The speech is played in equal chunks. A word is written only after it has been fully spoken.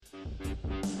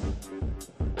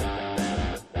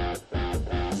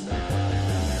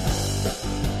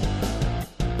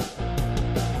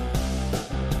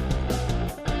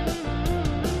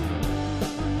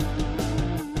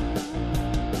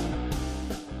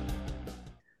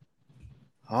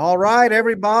All right,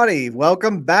 everybody,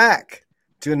 welcome back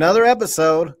to another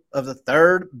episode of the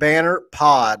Third Banner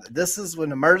Pod. This is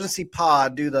an emergency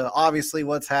pod due to obviously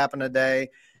what's happened today.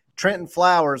 Trentyn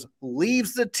Flowers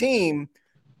leaves the team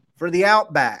for the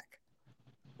Outback.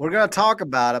 We're going to talk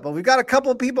about it, but we've got a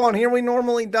couple of people on here we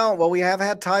normally don't. Well, we have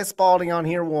had Ty Spalding on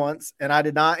here once, and I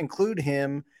did not include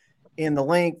him in the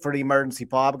link for the emergency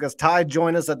pod because Ty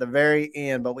joined us at the very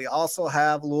end, but we also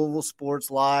have Louisville Sports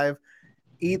Live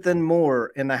Ethan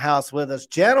Moore in the house with us.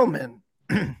 Gentlemen,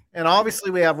 and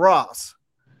obviously we have Ross,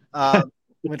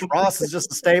 which Ross is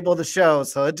just a staple of the show,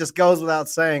 so it just goes without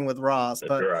saying with Ross. That's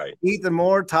but right. Ethan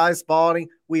Moore, Ty Spalding,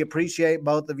 we appreciate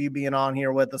both of you being on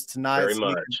here with us tonight. Very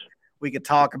much. We could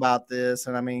talk about this,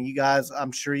 and I mean, you guys,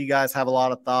 I'm sure you guys have a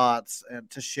lot of thoughts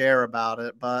to share about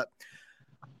it, but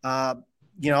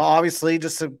obviously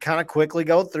just to kind of quickly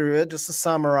go through it, just to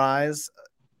summarize,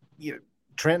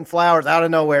 Trentyn Flowers out of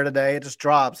nowhere today. It just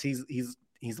drops. He's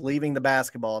leaving the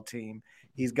basketball team.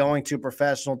 He's going to a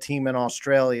professional team in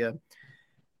Australia.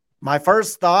 My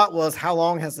first thought was, how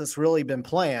long has this really been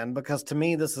planned? Because to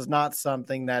me, this is not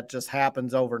something that just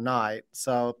happens overnight.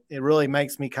 So it really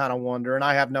makes me kind of wonder, and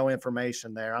I have no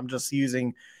information there. I'm just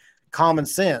using common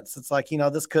sense. It's like,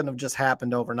 this couldn't have just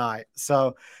happened overnight.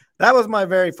 So that was my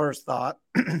very first thought.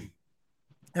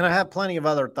 And I have plenty of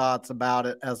other thoughts about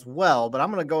it as well, but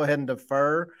I'm going to go ahead and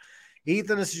defer.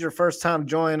 Ethan, this is your first time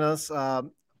joining us.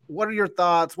 What are your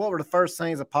thoughts? What were the first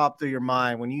things that popped through your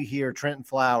mind when you hear Trentyn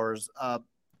Flowers,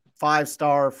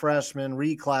 five-star freshman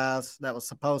reclass that was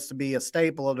supposed to be a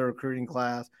staple of the recruiting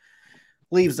class,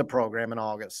 leaves the program in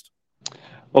August?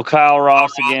 Well, Kyle,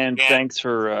 Ross, again, thanks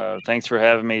for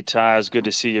having me. Ty, it's good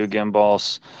to see you again,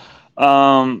 boss.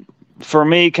 For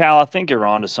me, Kyle, I think you're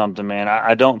onto something, man.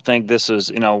 I don't think this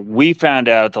is, we found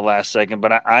out at the last second,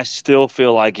 but I still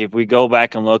feel like if we go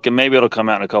back and look, and maybe it'll come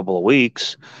out in a couple of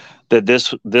weeks, that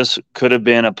this could have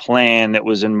been a plan that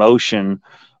was in motion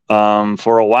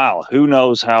for a while. Who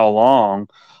knows how long?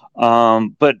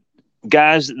 But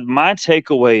guys, my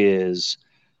takeaway is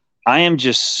I am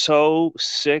just so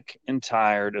sick and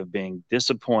tired of being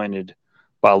disappointed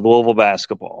by Louisville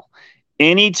basketball.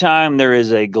 Anytime there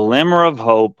is a glimmer of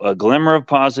hope, a glimmer of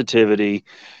positivity,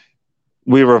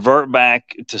 we revert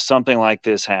back to something like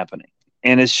this happening.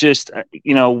 And it's just,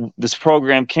 this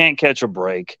program can't catch a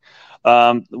break.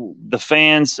 The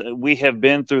fans, we have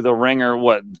been through the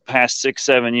ringer, past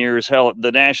 6-7 years. Hell,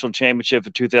 the national championship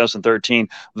of 2013,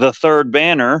 the third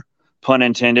banner, pun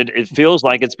intended, it feels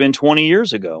like it's been 20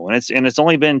 years ago. And it's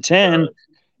only been 10.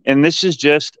 And this is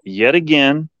just yet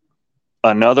again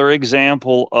another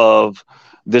example of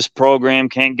this program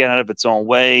can't get out of its own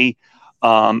way.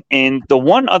 And the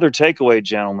one other takeaway,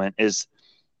 gentlemen, is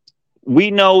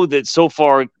we know that so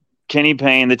far Kenny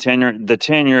Payne, the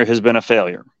tenure has been a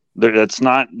failure. That's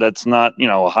not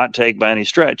a hot take by any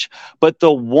stretch. But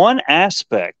the one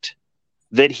aspect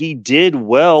that he did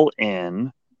well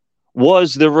in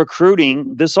was the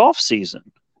recruiting this offseason.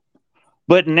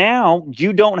 But now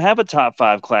you don't have a top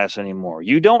 5 class anymore.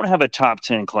 You don't have a top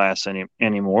 10 class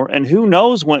anymore. And who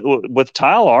knows with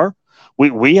Tyler,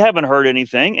 we haven't heard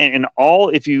anything. And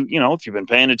if you've been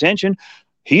paying attention,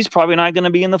 he's probably not going to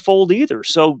be in the fold either.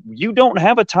 So you don't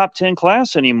have a top 10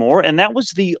 class anymore. And that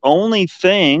was the only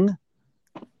thing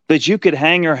that you could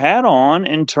hang your hat on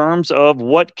in terms of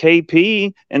what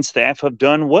KP and staff have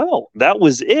done well. That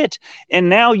was it. And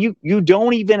now you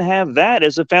don't even have that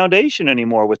as a foundation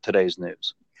anymore with today's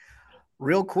news.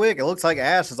 Real quick, it looks like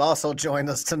Ash has also joined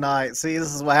us tonight. See,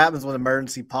 this is what happens with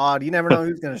emergency pod. You never know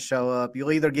who's going to show up.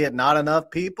 You'll either get not enough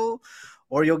people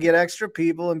or you'll get extra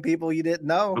people and people you didn't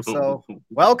know. So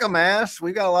welcome, Ash.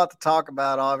 We've got a lot to talk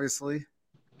about, obviously.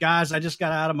 Guys, I just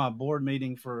got out of my board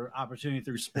meeting for Opportunity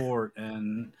Through Sport,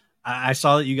 and I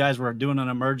saw that you guys were doing an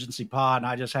emergency pod, and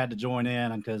I just had to join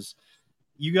in because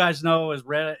you guys know as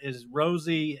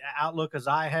rosy outlook as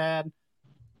I had.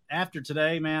 After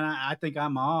today, man, I think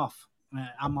I'm off.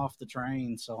 I'm off the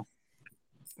train, so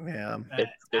yeah,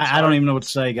 I don't even know what to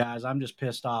say, guys. I'm just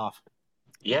pissed off.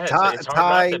 Yeah, it's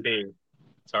hard not to be.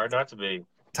 It's hard not to be.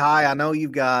 Ty, I know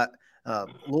you've got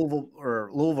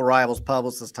Louisville Rivals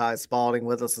publicist Ty Spalding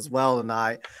with us as well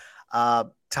tonight.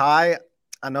 Ty,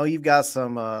 I know you've got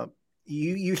some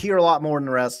you hear a lot more than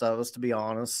the rest of us, to be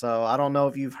honest. So I don't know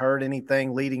if you've heard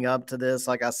anything leading up to this.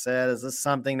 Like I said, is this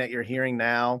something that you're hearing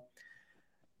now?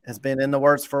 Has been in the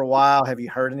works for a while. Have you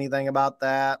heard anything about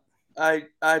that? I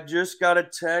just got a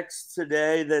text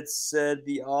today that said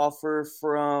the offer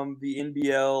from the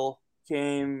NBL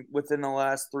came within the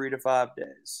last 3 to 5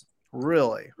 days.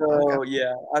 Really? So, okay.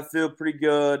 Yeah, I feel pretty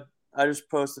good. I just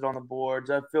posted on the boards.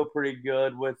 I feel pretty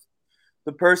good with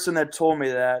the person that told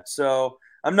me that. So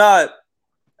I'm not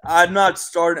I'm not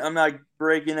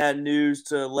breaking that news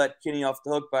to let Kenny off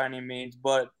the hook by any means,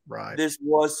 but this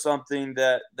was something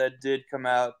that did come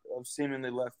out of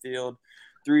seemingly left field.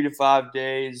 3 to 5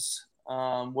 days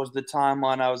was the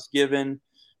timeline I was given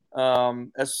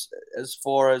as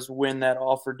far as when that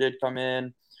offer did come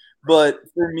in. But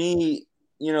for me,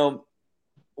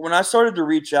 when I started to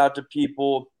reach out to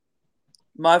people,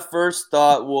 my first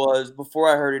thought was, before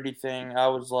I heard anything, I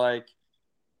was like,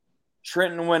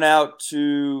 Trentyn went out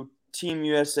to Team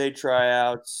USA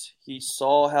tryouts. He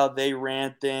saw how they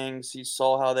ran things. He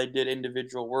saw how they did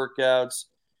individual workouts.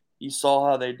 He saw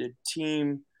how they did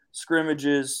team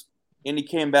scrimmages. And he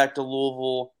came back to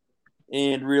Louisville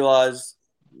and realized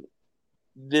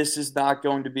this is not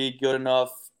going to be good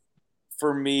enough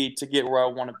for me to get where I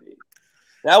want to be.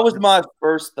 That was my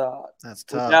first thought. That's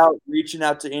tough. Without reaching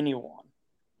out to anyone.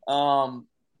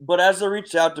 But as I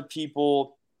reached out to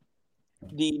people,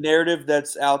 the narrative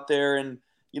that's out there, and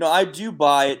I do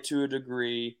buy it to a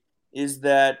degree, is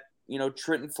that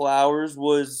Trentyn Flowers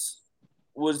was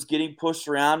getting pushed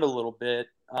around a little bit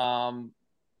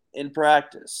in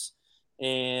practice,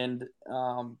 and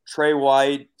Trey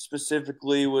White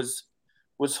specifically was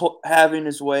having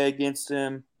his way against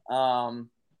him,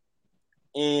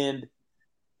 and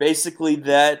basically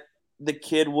that the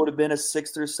kid would have been a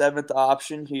 6th or 7th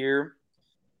option here,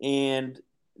 and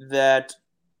that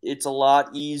it's a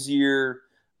lot easier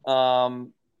to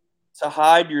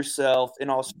hide yourself in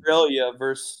Australia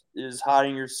versus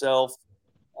hiding yourself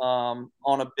on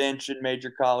a bench in major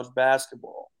college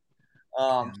basketball.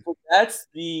 So that's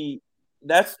the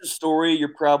story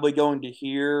you're probably going to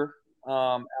hear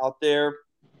out there.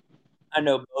 I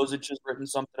know Bozic has written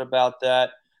something about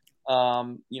that.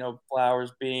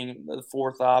 Flowers being the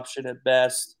 4th option at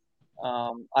best.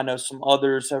 I know some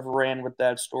others have ran with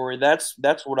that story. That's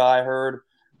what I heard.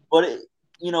 But,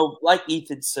 like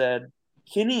Ethan said,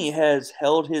 Kenny has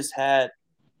held his hat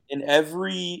in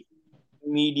every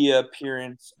media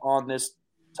appearance on this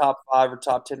top 5 or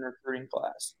top 10 recruiting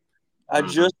class. I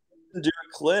just listened to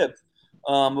a clip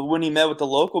of when he met with the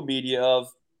local media of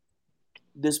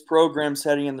this program's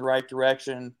heading in the right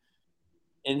direction.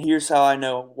 And here's how I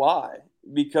know why.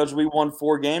 Because we won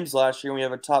 4 games last year and we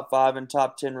have a top 5 and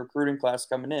top 10 recruiting class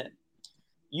coming in.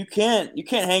 You can't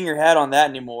hang your hat on that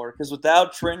anymore, because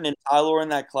without Trentyn and Tyler in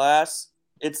that class,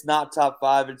 it's not top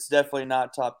 5. It's definitely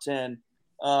not top 10.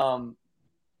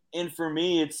 And for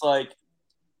me, it's like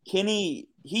Kenny,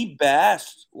 he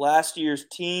bashed last year's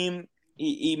team.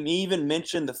 He even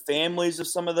mentioned the families of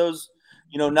some of those,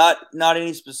 not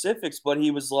any specifics, but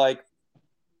he was like,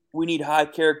 we need high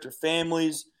character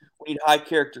families. We need high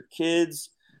character kids.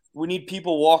 We need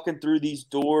people walking through these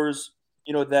doors,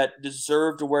 that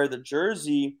deserve to wear the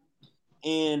jersey.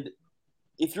 And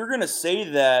if you're going to say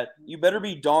that, you better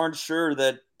be darn sure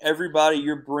that everybody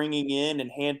you're bringing in and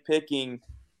handpicking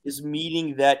is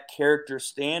meeting that character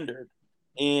standard.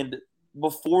 And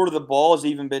before the ball has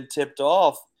even been tipped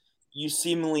off, you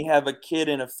seemingly have a kid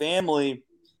in a family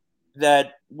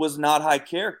that was not high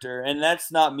character. And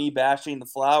that's not me bashing the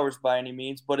Flowers by any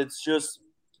means, but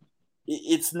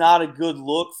it's not a good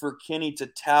look for Kenny to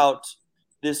tout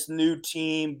this new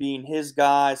team being his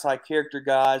guys, high character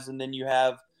guys, and then you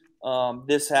have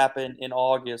this happen in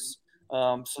August.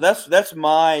 So that's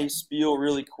my spiel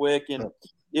really quick. And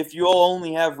if you all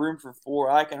only have room for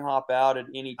 4, I can hop out at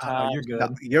any time. You're good.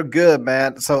 No, you're good,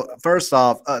 man. So first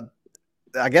off,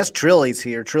 I guess Trilly's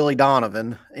here. Trilly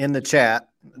Donovan in the chat.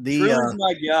 Trilly's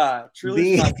my guy.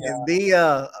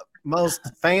 The most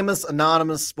famous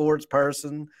anonymous sports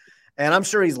person. And I'm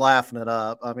sure he's laughing it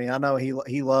up. I mean, I know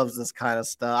he loves this kind of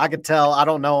stuff. I could tell. I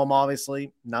don't know him,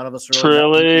 obviously. None of us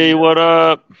really. Trilly, what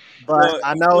up? But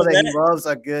I know that he loves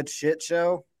a good shit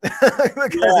show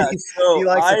because he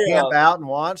likes to camp out and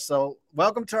watch. So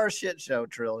welcome to our shit show,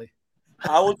 Trilly.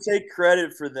 I will take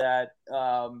credit for that.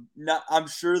 I'm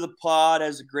sure the pod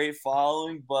has a great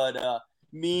following, but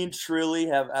me and Trilly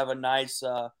have a nice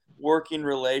working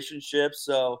relationship.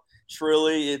 So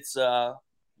Trilly,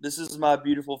 this is my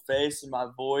beautiful face and my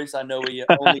voice. I know we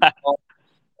only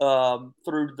talk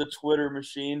through the Twitter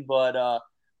machine, but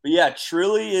yeah,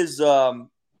 Trilly is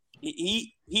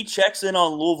he checks in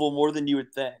on Louisville more than you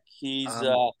would think. He's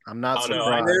I'm not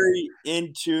surprised. Very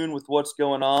in tune with what's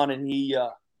going on, and he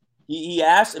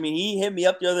asked. I mean, he hit me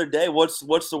up the other day. What's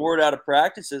the word out of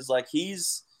practice? Is like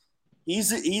he's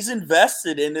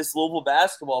invested in this Louisville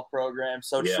basketball program.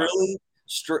 So Trilly,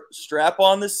 strap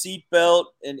on the seatbelt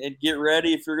and get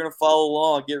ready. If you're going to follow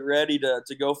along, get ready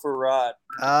to go for a ride.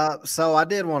 So I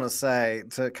did want to say,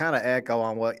 to kind of echo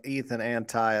on what Ethan and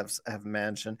Ty have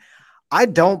mentioned, I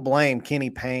don't blame Kenny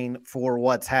Payne for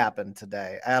what's happened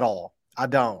today at all. I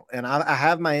don't. And I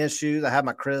have my issues. I have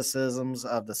my criticisms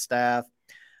of the staff.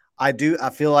 I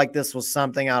feel like this was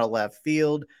something out of left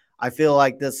field. I feel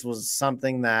like this was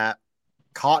something that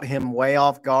caught him way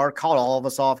off guard, caught all of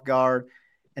us off guard.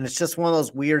 And it's just one of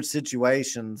those weird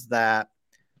situations that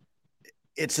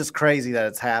it's just crazy that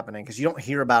it's happening because you don't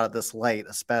hear about it this late,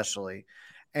 especially.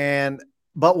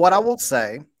 But what I will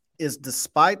say is,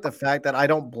 despite the fact that I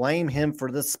don't blame him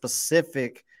for this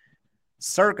specific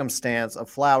circumstance of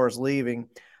Flowers leaving,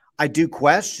 I do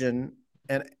question,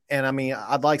 and I mean,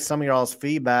 I'd like some of y'all's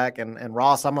feedback, and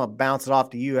Ross, I'm going to bounce it off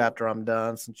to you after I'm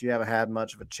done since you haven't had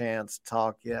much of a chance to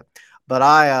talk yet. But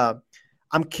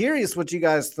I'm curious what you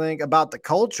guys think about the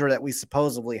culture that we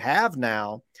supposedly have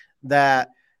now, that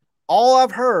all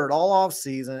I've heard all off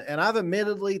season, and I've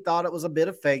admittedly thought it was a bit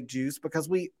of fake juice because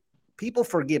people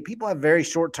forget. People have very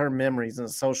short-term memories in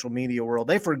the social media world.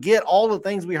 They forget all the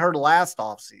things we heard last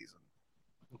off season.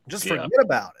 Just forget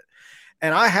about it.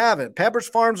 And I haven't.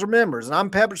 Pepperidge Farms remembers, and I'm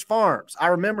Pepperidge Farms. I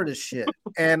remember this shit.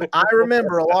 And I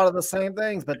remember a lot of the same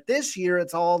things. But this year,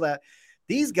 it's all that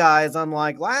these guys,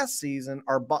 unlike last season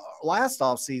or last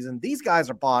off season, these guys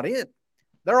are bought in.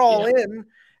 They're all in,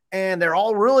 and they're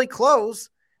all really close.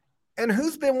 And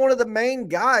who's been one of the main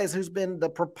guys who's been the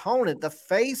proponent, the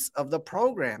face of the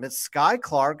program? It's Sky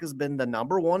Clark has been the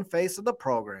number one face of the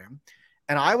program.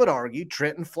 And I would argue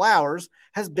Trentyn Flowers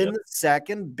has been the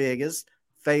second biggest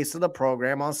face of the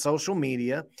program on social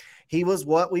media. He was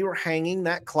what we were hanging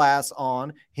that class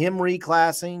on, him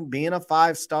reclassing, being a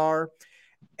 5-star.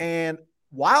 And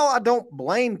while I don't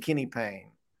blame Kenny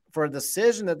Payne for a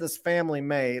decision that this family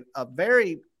made, I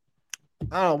don't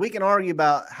know, we can argue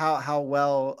about how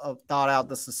well thought out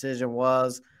this decision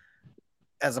was.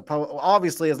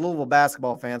 Obviously, as Louisville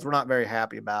basketball fans, we're not very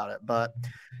happy about it. But,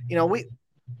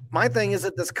 my thing is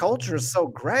that this culture is so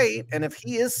great, and if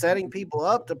he is setting people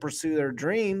up to pursue their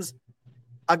dreams,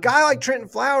 a guy like Trentyn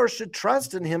Flowers should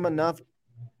trust in him enough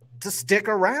to stick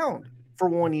around for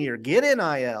 1 year, get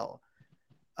NIL,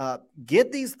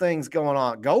 get these things going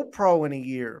on, go pro in a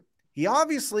year. He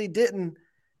obviously didn't.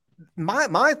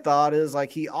 My thought is,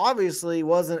 like, he obviously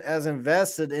wasn't as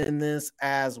invested in this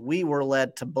as we were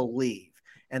led to believe.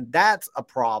 And that's a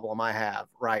problem I have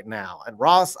right now. And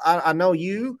Ross, I know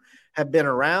you have been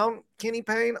around Kenny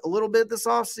Payne a little bit this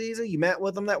offseason. You met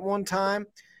with him that one time.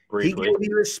 Briefly. He gave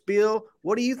you a spiel.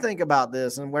 What do you think about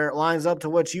this and where it lines up to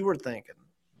what you were thinking?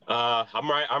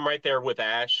 I'm right there with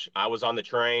Ash. I was on the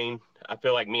train. I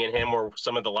feel like me and him were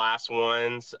some of the last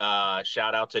ones.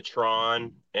 Shout out to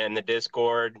Tron and the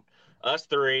Discord. Us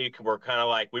three were kind of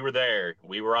like, we were there.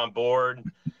 We were on board.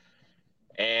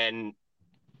 And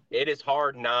it is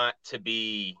hard not to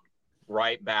be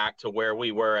right back to where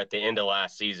we were at the end of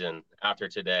last season after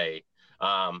today.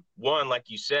 One, like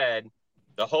you said,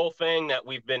 the whole thing that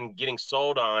we've been getting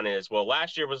sold on is, well,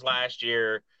 last year was last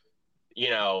year.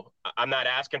 I'm not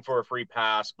asking for a free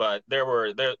pass, but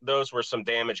those were some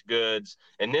damaged goods.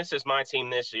 And this is my team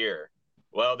this year.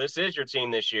 Well, this is your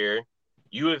team this year.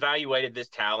 You evaluated this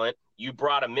talent. You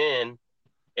brought him in,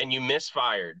 and you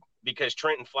misfired because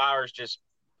Trentyn Flowers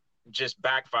just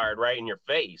backfired right in your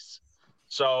face.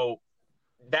 So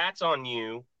that's on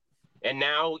you. And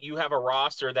now you have a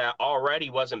roster that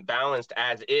already wasn't balanced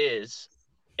as is.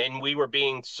 And we were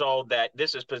being sold that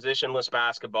this is positionless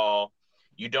basketball.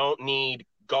 You don't need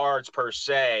guards per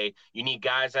se. You need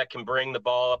guys that can bring the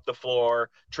ball up the floor.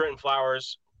 Trentyn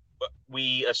Flowers,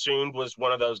 we assumed, was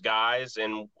one of those guys,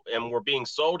 and we're being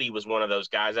sold he was one of those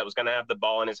guys that was going to have the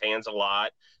ball in his hands a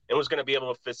lot and was going to be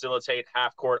able to facilitate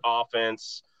half-court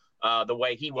offense the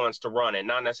way he wants to run it,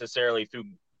 not necessarily through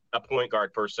a point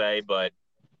guard per se. But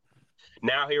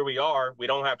now here we are. We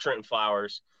don't have Trentyn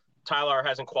Flowers. Tyler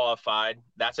hasn't qualified.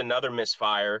 That's another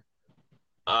misfire.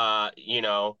 We're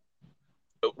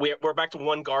back to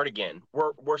one guard again.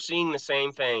 We're seeing the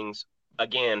same things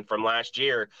again from last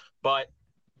year, but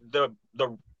the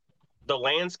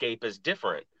landscape is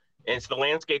different. And it's the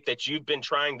landscape that you've been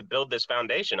trying to build this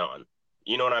foundation on.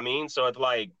 You know what I mean? So it's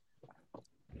like,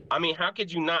 how could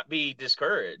you not be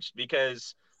discouraged?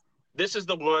 Because this is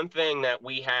the one thing that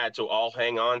we had to all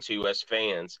hang on to as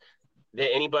fans,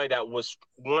 that anybody that was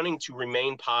wanting to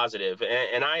remain positive.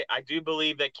 And I do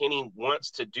believe that Kenny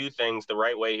wants to do things the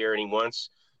right way here. And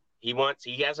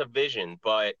he has a vision,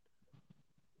 but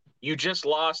you just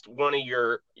lost one of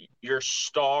your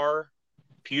star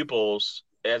pupils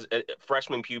as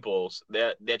freshman pupils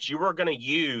that you were going to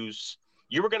use.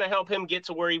 You were going to help him get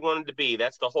to where he wanted to be.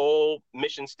 That's the whole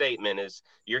mission statement, is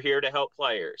you're here to help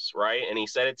players, right? And he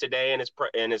said it today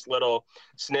in his little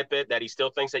snippet that he still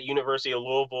thinks that University of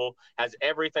Louisville has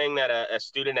everything that a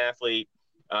student athlete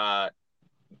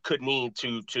could need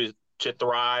to to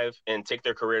thrive and take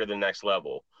their career to the next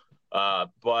level.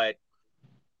 But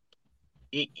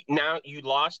now you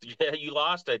lost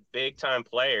a big time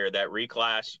player that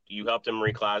reclassed. You helped him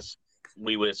reclass,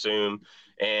 we would assume,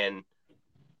 and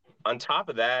on top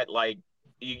of that, like,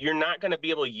 you're not going to be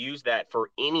able to use that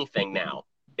for anything now.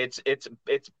 It's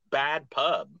bad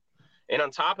pub, and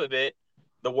on top of it,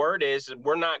 the word is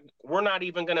we're not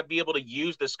even going to be able to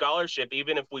use the scholarship,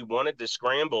 even if we wanted to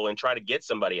scramble and try to get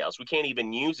somebody else. We can't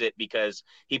even use it because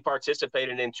he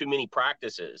participated in too many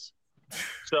practices.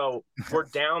 So we're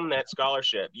down that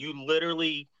scholarship. You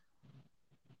literally,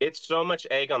 it's so much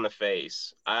egg on the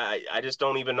face. I just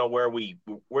don't even know where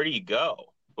do you go?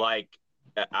 Like,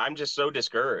 I'm just so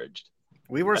discouraged.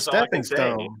 We were stepping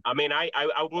stone. I mean, I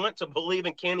want to believe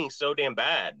in Kenny so damn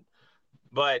bad,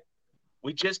 but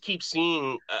we just keep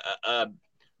seeing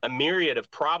a myriad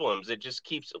of problems. It just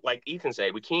keeps, like Ethan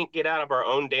said, we can't get out of our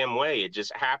own damn way. It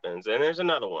just happens. And there's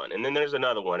another one, and then there's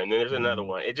another one, and then there's another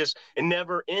one. It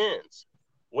never ends.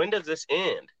 When does this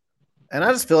end? And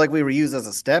I just feel like we were used as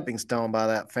a stepping stone by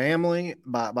that family,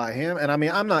 by him. And I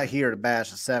mean, I'm not here to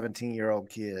bash a 17-year-old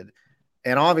kid.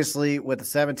 And obviously, with the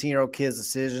 17-year-old kid's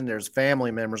decision, there's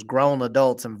family members, grown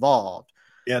adults involved.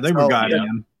 Yeah, they were guiding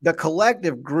him. The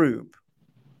collective group,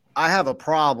 I have a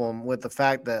problem with the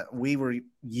fact that we were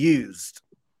used.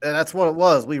 And that's what it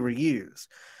was. We were used.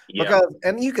 Yeah. Because,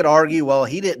 and you could argue, well,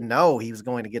 he didn't know he was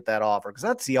going to get that offer, because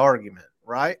that's the argument,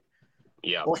 right?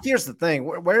 Yeah. Well, here's the thing.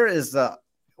 Where's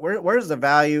the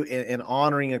value in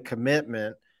honoring a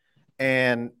commitment,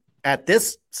 and at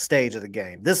this stage of the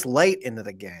game, this late into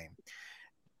the game?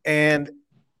 And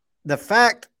the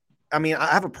fact, I mean, I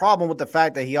have a problem with the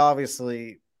fact that he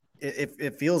obviously,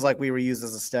 it feels like we were used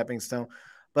as a stepping stone.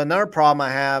 But another problem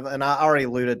I have, and I already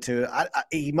alluded to it,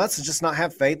 he must just not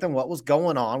have faith in what was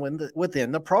going on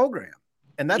within the program.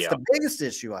 And that's the biggest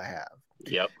issue I have.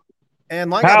 Yep. And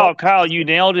like Kyle, you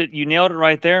nailed it. You nailed it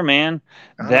right there, man.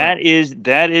 That is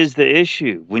the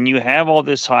issue. When you have all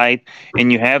this hype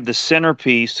and you have the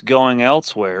centerpiece going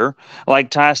elsewhere, like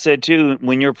Ty said too,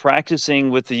 when you're practicing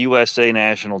with the USA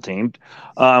national team,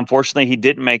 unfortunately he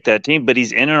didn't make that team, but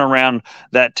he's in and around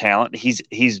that talent.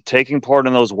 He's taking part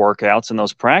in those workouts and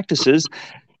those practices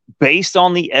based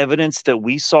on the evidence that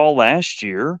we saw last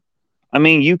year. I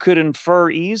mean, you could infer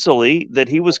easily that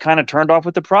he was kind of turned off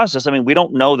with the process. I mean, we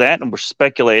don't know that, and we're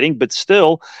speculating, but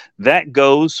still, that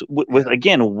goes with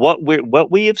again, what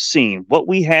we have seen, what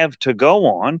we have to go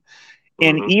on,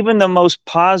 and even the most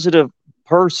positive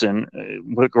person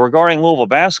regarding Louisville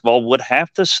basketball would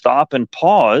have to stop and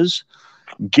pause,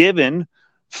 given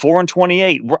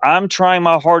 4-28. I'm trying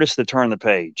my hardest to turn the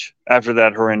page after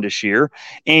that horrendous year,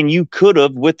 and you could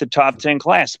have with the top 10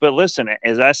 class. But listen,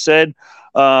 as I said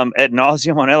ad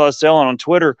nauseum on LSL and on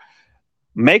Twitter,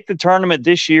 make the tournament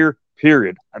this year,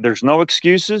 period. There's no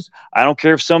excuses. I don't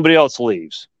care if somebody else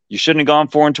leaves. You shouldn't have gone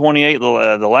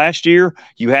 4-28 the last year.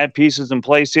 You had pieces in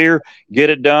place here. Get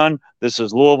it done. This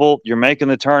is Louisville. You're making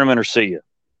the tournament, or see you.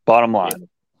 Bottom line.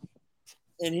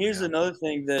 And here's another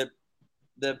thing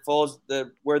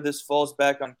where this falls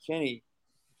back on Kenny.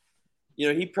 You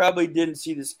know, he probably didn't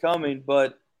see this coming,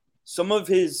 but some of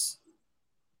his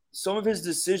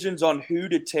decisions on who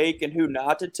to take and who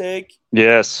not to take,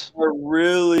 are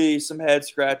really some head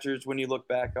scratchers when you look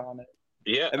back on it.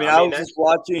 Yeah, I mean, I was just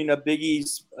watching a Big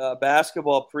East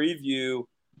basketball preview,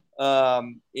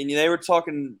 and they were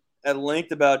talking at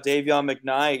length about Davion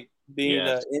McKnight being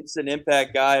an instant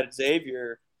impact guy at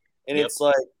Xavier, and it's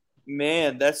like,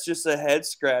 man, that's just a head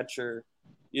scratcher.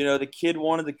 You know, the kid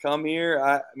wanted to come here.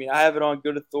 I mean, I have it on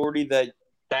good authority that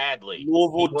badly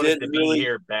Louisville didn't really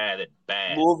here bad.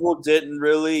 Louisville didn't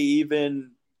really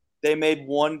even. They made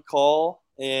one call,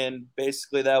 and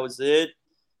basically that was it.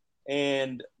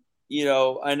 And you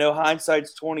know, I know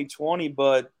hindsight's 20/20,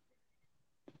 but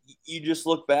you just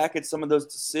look back at some of those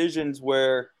decisions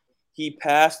where he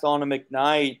passed on a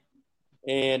McKnight,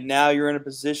 and now you're in a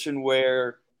position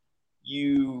where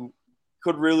you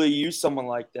could really use someone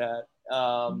like that.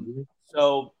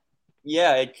 So,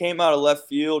 yeah, it came out of left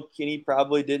field. Kenny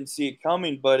probably didn't see it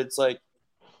coming, but it's like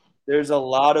there's a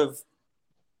lot of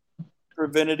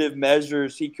preventative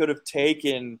measures he could have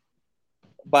taken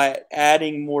by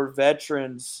adding more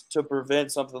veterans to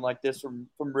prevent something like this from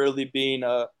really being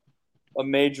a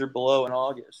major blow in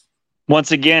August.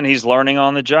 Once again, he's learning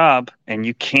on the job, and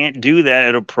you can't do that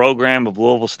at a program of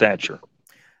Louisville stature.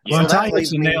 Well, Ty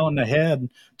hits the nail on the head.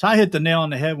 Ty hit the nail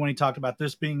on the head when he talked about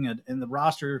this being in the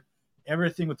roster,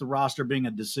 everything with the roster being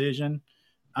a decision.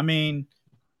 I mean,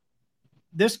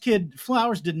 this kid,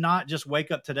 Flowers, did not just wake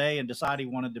up today and decide he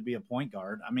wanted to be a point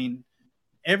guard. I mean,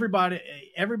 everybody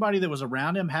that was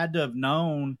around him had to have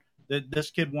known that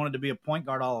this kid wanted to be a point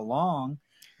guard all along.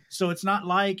 So it's not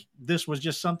like this was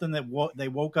just something that they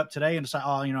woke up today and decided,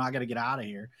 oh, I got to get out of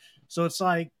here. So it's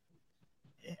like,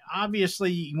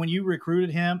 obviously, when you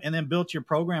recruited him and then built your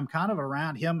program kind of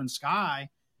around him and Sky,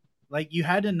 like, you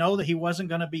had to know that he wasn't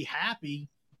going to be happy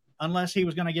unless he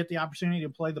was going to get the opportunity to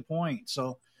play the point.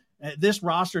 So this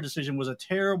roster decision was a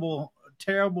terrible,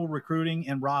 terrible recruiting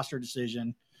and roster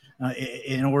decision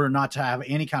in order not to have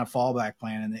any kind of fallback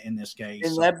plan in this case.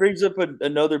 And that brings up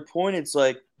another point. It's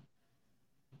like,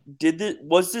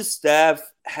 was this staff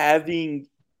having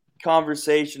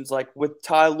conversations like with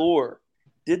Ty Lure?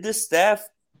 Did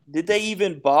they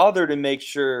even bother to make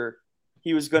sure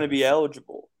he was going to be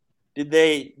eligible? Did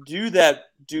they do that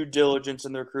due diligence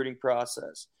in the recruiting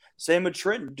process? Same with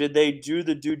Trentyn. Did they do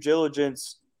the due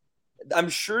diligence? I'm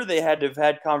sure they had to have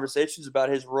had conversations about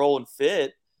his role and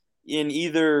fit.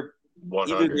 Either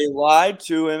they lied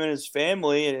to him and his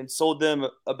family and sold them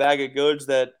a bag of goods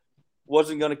that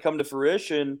wasn't going to come to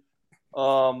fruition.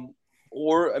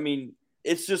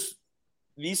 It's just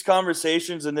these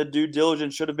conversations and the due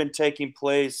diligence should have been taking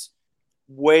place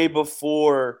way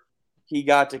before he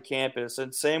got to campus.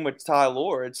 And same with Ty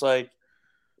Lure. It's like,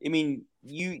 you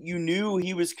knew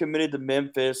he was committed to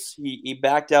Memphis. He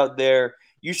backed out there.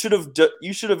 You should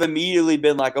have immediately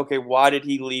been like, okay, why did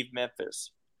he leave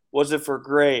Memphis? Was it for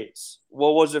grades?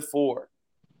 What was it for?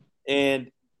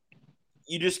 And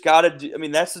you just got to do.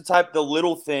 That's the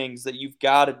little things that you've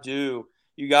got to do.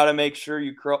 You got to make sure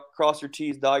you cross your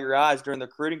T's, dot your I's during the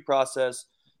recruiting process.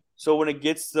 So when it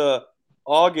gets to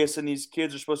August and these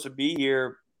kids are supposed to be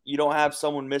here, you don't have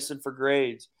someone missing for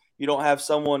grades. You don't have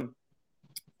someone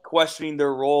questioning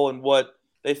their role and what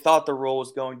they thought the role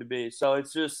was going to be. So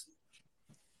it's just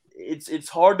it's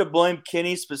hard to blame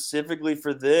Kenny specifically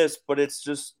for this, but it's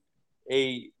just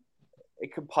a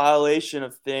compilation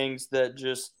of things that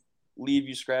just leave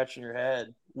you scratching your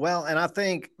head. Well, and I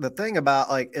think the thing about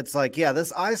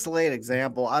this isolated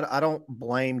example, I don't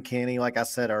blame Kenny. Like I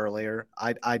said earlier,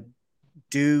 I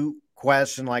do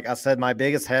question, like I said, my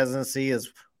biggest hesitancy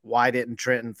is why didn't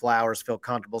Trentyn Flowers feel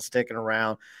comfortable sticking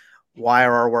around? Why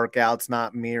are our workouts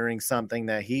not mirroring something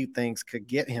that he thinks could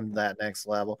get him to that next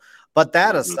level? But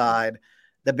that aside,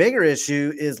 the bigger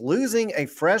issue is losing a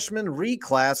freshman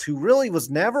reclass who really was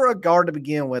never a guard to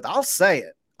begin with. I'll say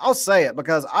it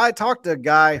because I talked to a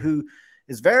guy who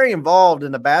is very involved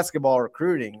in the basketball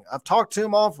recruiting. I've talked to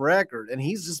him off record, and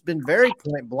he's just been very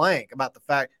point blank about the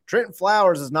fact Trentyn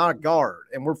Flowers is not a guard,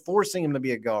 and we're forcing him to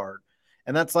be a guard.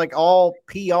 And that's like all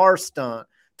PR stunt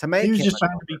to make him. He's just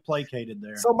trying to be placated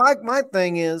there. So my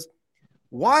thing is,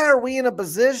 why are we in a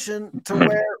position to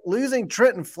where losing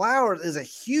Trentyn Flowers is a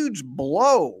huge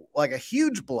blow, like a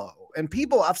huge blow? And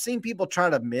I've seen people try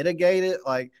to mitigate it,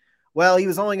 like, well, he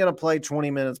was only going to play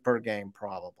 20 minutes per game,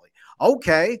 probably.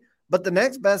 Okay, but the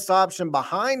next best option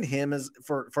behind him is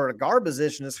for a guard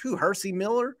position is who? Hersey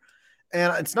Miller?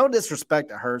 And it's no disrespect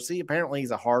to Hersey. Apparently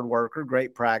he's a hard worker,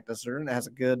 great practicer, and has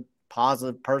a good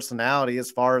positive personality as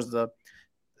far as a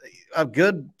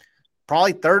good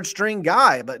probably third string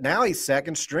guy, but now he's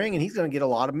second string and he's going to get a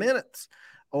lot of minutes.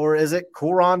 Or is it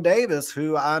Coron Davis,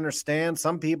 who I understand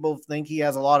some people think he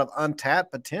has a lot of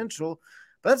untapped potential,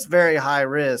 but that's very high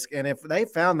risk. And if they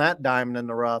found that diamond in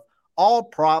the rough, all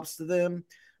props to them.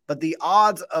 But the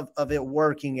odds of it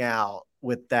working out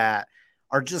with that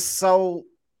are just so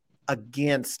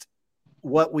against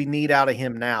what we need out of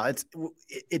him now.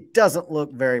 It doesn't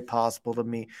look very possible to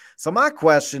me. So my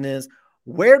question is,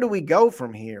 where do we go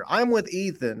from here? I'm with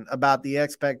Ethan about the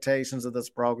expectations of this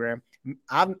program.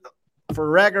 For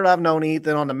record, I've known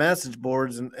Ethan on the message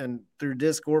boards and through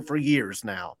Discord for years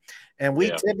now. And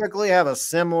we typically have a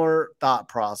similar thought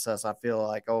process, I feel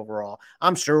like, overall.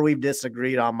 I'm sure we've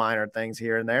disagreed on minor things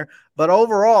here and there, but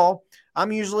overall,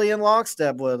 I'm usually in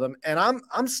lockstep with him. And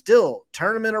I'm still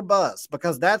tournament or bust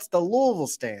because that's the Louisville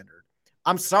standard.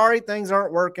 I'm sorry things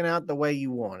aren't working out the way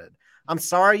you wanted. I'm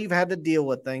sorry you've had to deal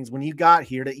with things when you got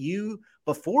here that you,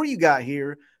 before you got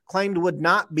here, claimed would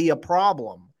not be a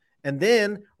problem. And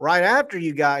then right after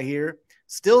you got here,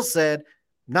 still said,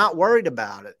 not worried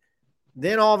about it.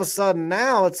 Then all of a sudden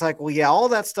now it's like, well, yeah, all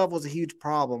that stuff was a huge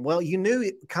problem. Well, you knew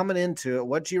coming into it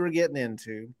what you were getting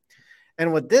into.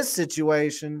 And with this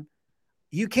situation,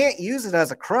 you can't use it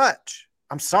as a crutch.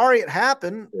 I'm sorry it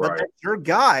happened, but that's your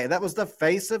guy. That was the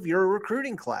face of your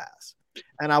recruiting class.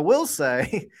 And I will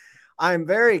say, I'm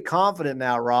very confident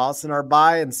now, Ross, in our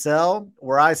buy and sell,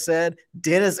 where I said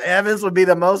Dennis Evans would be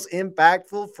the most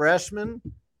impactful freshman.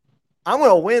 I'm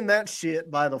going to win that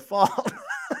shit by the fall.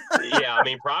 Yeah, I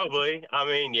mean, probably. I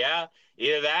mean, yeah,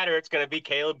 either that or it's going to be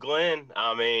Caleb Glenn.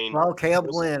 I mean, well, Caleb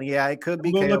Glenn, yeah, it could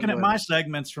be. We're Caleb looking Glenn. at my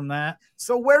segments from that.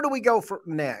 So where do we go from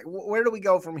next? Where do we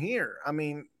go from here? I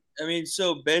mean,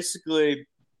 so basically,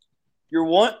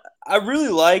 I really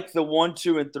like the 1,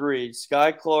 2, and 3.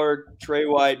 Sky Clark, Trey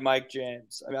White, Mike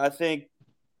James. I mean, I think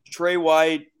Trey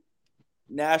White,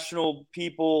 national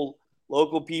people,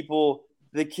 local people,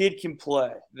 the kid can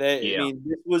play. I mean,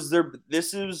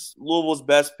 this is Louisville's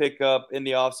best pickup in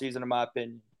the offseason, in my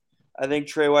opinion. I think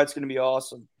Trey White's going to be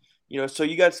awesome. So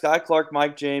you got Sky Clark,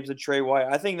 Mike James, and Trey White.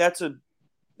 I think that's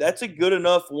a good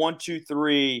enough 1, 2,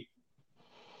 3,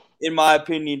 in my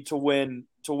opinion, to win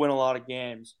a lot of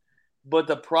games. But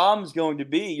the problem is going to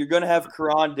be you're going to have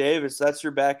Karan Davis. That's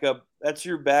your backup. That's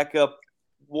your backup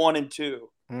 1 and 2,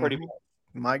 pretty much.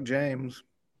 Mike James.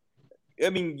 I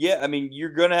mean, yeah. I mean,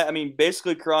 you're going to – I mean,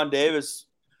 basically Karan Davis,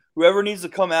 whoever needs to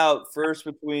come out first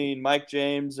between Mike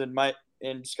James and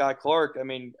Sky Clark, I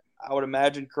mean, I would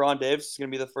imagine Karan Davis is going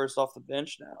to be the first off the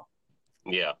bench now.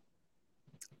 Yeah.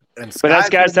 But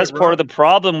that's part of the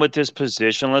problem with this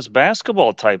positionless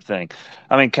basketball type thing.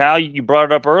 I mean, Kyle, you brought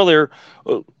it up earlier.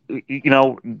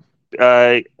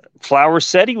 Flowers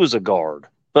said he was a guard,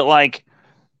 but like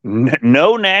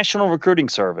no national recruiting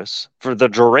service for the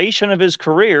duration of his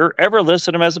career ever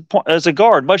listed him as a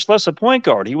guard, much less a point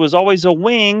guard. He was always a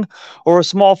wing or a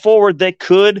small forward that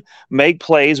could make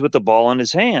plays with the ball in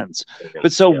his hands.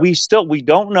 But so we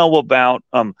don't know about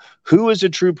who is a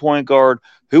true point guard,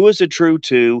 who is a true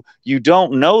 2. You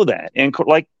don't know that. And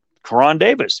like Karan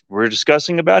Davis, we're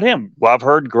discussing about him. Well, I've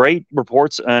heard great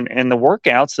reports in the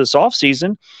workouts this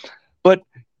offseason, but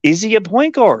is he a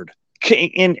point guard?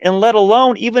 And let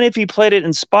alone, even if he played it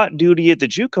in spot duty at the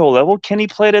JUCO level, can he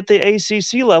play it at the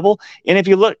ACC level? And if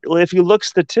you look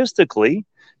statistically,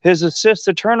 his assist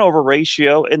to turnover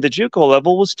ratio in the JUCO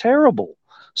level was terrible.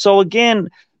 So again,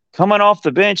 coming off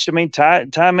the bench, I mean,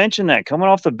 Ty mentioned that coming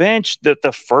off the bench, that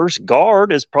the first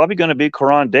guard is probably going to be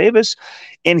Karan Davis,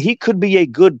 and he could be a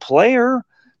good player,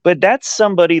 but that's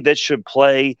somebody that should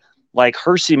play like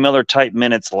Hersey Miller type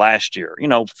minutes last year,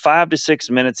 5 to 6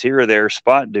 minutes here or there,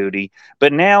 spot duty.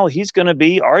 But now he's going to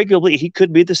be arguably, he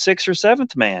could be the 6th or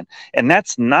 7th man. And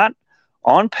that's not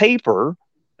on paper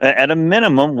at a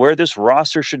minimum where this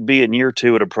roster should be in year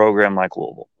 2 at a program like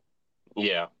Louisville.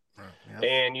 Yeah.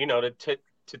 And,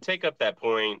 to take up that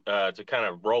point, to kind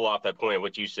of roll off that point,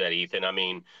 what you said, Ethan, I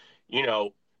mean,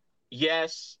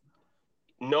 yes,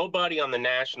 nobody on the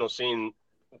national scene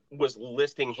was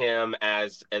listing him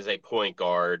as a point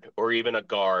guard or even a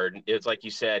guard. It's like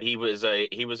you said, he was a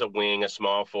wing, a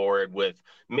small forward with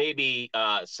maybe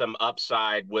some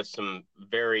upside with some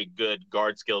very good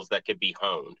guard skills that could be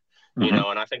honed, and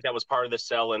I think that was part of the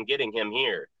sell in getting him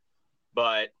here.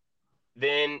 But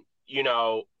then,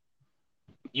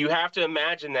 you have to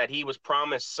imagine that he was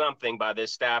promised something by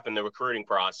this staff in the recruiting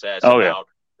process about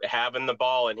having the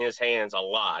ball in his hands a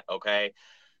lot. Okay.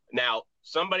 Now,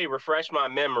 somebody refresh my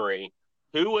memory.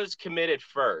 Who was committed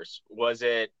first? Was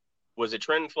it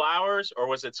Trentyn Flowers or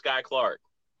was it Sky Clark?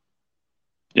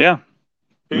 Yeah,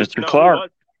 Mr. Clark.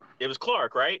 It was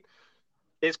Clark, right?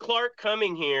 Is Clark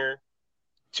coming here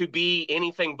to be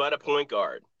anything but a point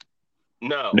guard?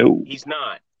 No, he's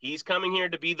not. He's coming here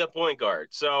to be the point guard.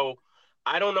 So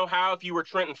I don't know how, if you were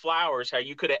Trentyn Flowers, how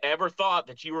you could have ever thought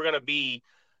that you were going to be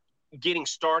getting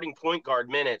starting point guard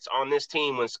minutes on this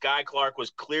team when Sky Clark was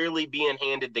clearly being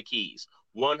handed the keys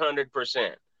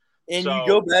 100%. And you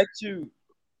go back to,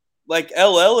 like,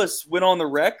 L. Ellis went on the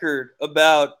record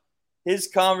about his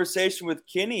conversation with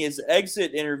Kenny, his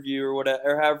exit interview or whatever,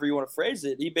 or however you want to phrase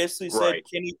it. He basically said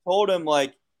Kenny told him,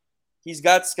 like, he's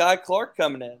got Sky Clark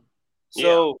coming in.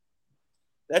 So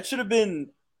that should have been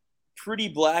pretty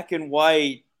black and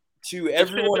white to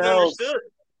everyone else. Understood.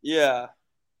 Yeah.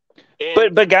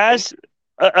 But guys,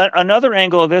 another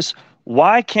angle of this,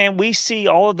 why can't we see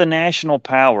all of the national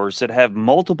powers that have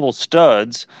multiple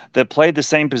studs that play the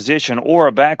same position or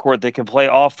a backcourt that can play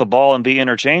off the ball and be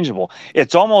interchangeable?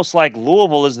 It's almost like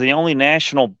Louisville is the only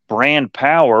national brand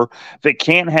power that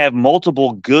can't have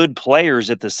multiple good players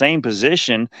at the same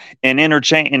position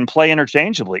and play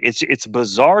interchangeably. It's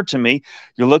bizarre to me.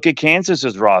 You look at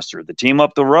Kansas's roster, the team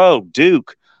up the road,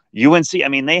 Duke, UNC. I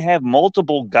mean, they have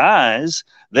multiple guys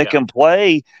that can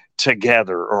play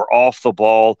together or off the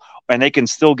ball, and they can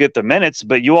still get the minutes.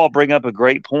 But you all bring up a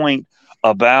great point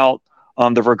about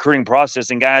the recruiting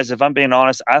process. And guys, if I'm being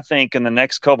honest, I think in the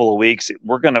next couple of weeks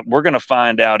we're gonna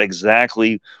find out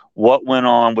exactly what went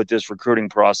on with this recruiting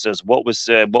process, what was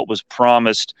said, what was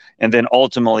promised, and then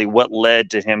ultimately what led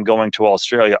to him going to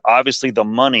Australia. Obviously, the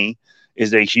money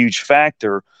is a huge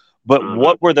factor, But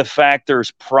what were the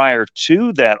factors prior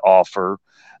to that offer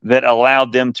that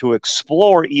allowed them to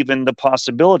explore even the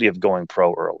possibility of going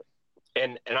pro early?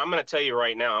 And I'm going to tell you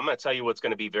right now, I'm going to tell you what's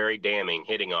going to be very damning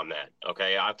hitting on that.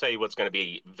 Okay. I'll tell you what's going to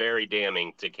be very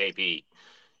damning to KP.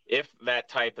 If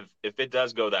it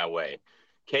does go that way,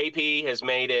 KP has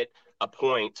made it a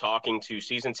point talking to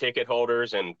season ticket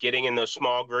holders and getting in those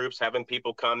small groups, having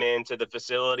people come into the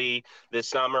facility this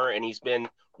summer. And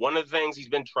one of the things he's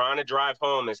been trying to drive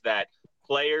home is that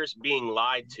players being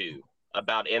lied to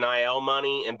about NIL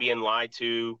money and being lied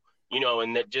to,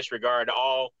 in that disregard,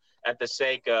 all at the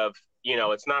sake of,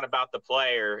 it's not about the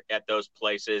player at those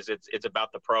places. It's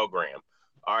about the program.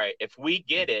 All right. If we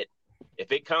get it,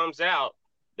 if it comes out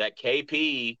that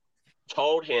KP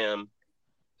told him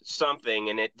something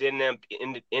and it didn't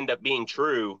end up being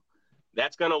true,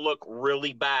 that's going to look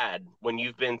really bad when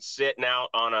you've been sitting out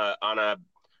on a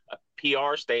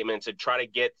PR statement to try to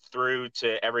get through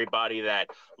to everybody that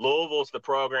Louisville's the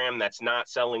program that's not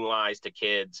selling lies to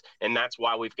kids, and that's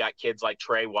why we've got kids like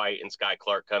Trey White and Sky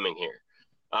Clark coming here.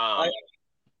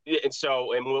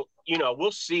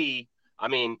 We'll see. I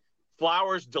mean,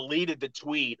 Flowers deleted the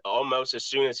tweet almost as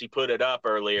soon as he put it up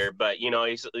earlier, but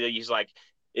he's like,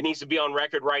 it needs to be on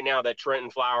record right now that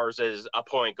Trentyn Flowers is a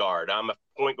point guard. I'm a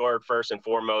point guard first and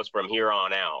foremost from here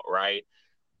on out, right?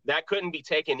 That couldn't be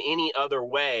taken any other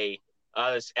way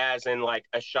as in like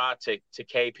a shot to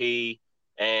KP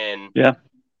and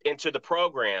into the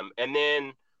program. And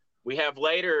then we have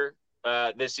earlier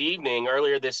this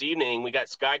evening, we got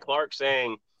Sky Clark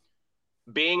saying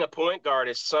being a point guard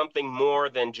is something more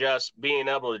than just being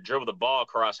able to dribble the ball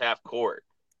across half court.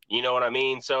 You know what I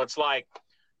mean? So it's like,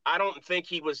 I don't think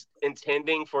he was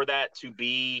intending for that to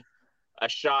be a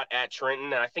shot at Trentyn.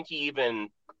 And I think he even,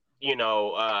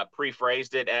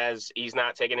 pre-phrased it as he's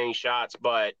not taking any shots,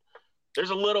 but there's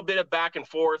a little bit of back and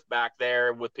forth back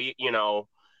there with, I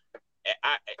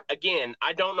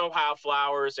don't know how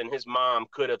Flowers and his mom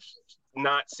could have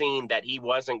not seen that he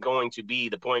wasn't going to be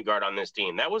the point guard on this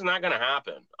team. That was not going to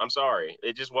happen. I'm sorry.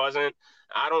 It just wasn't.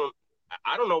 I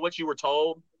don't know what you were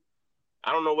told.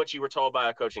 I don't know what you were told by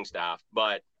a coaching staff,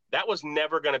 but that was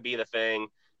never going to be the thing.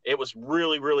 It was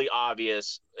really, really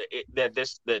obvious that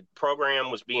the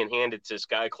program was being handed to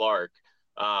Sky Clark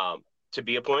to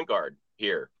be a point guard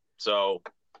here. So,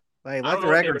 hey, let the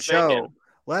record show.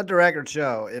 Let the record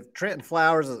show. If Trentyn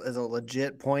Flowers is a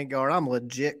legit point guard, I'm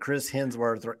legit Chris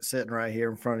Hemsworth sitting right here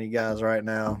in front of you guys right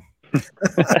now.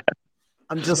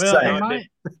 I'm just saying.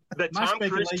 The Tom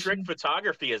Cruise trick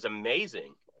photography is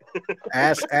amazing.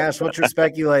 Ash, what's your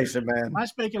speculation, man? My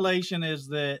speculation is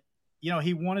that,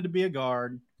 he wanted to be a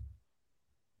guard.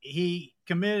 He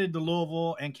committed to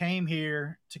Louisville and came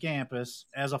here to campus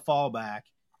as a fallback.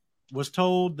 Was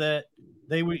told that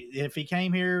if he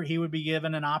came here, he would be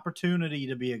given an opportunity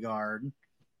to be a guard.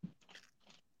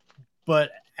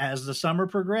 But as the summer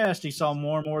progressed, he saw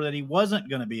more and more that he wasn't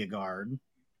going to be a guard,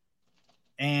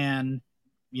 and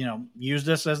used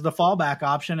this as the fallback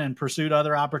option and pursued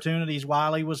other opportunities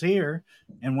while he was here.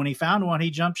 And when he found one, he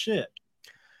jumped ship.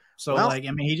 So,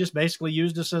 he just basically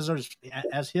used this as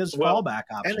his fallback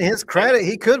option. And his credit,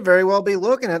 he could very well be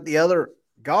looking at the other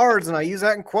guards, and I use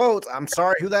that in quotes. I'm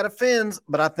sorry who that offends,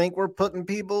 but I think we're putting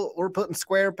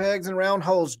square pegs in round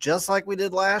holes just like we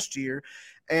did last year.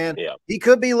 And he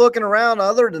could be looking around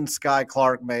other than Sky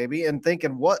Clark maybe and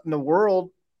thinking, what in the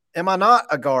world am I not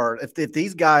a guard if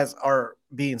these guys are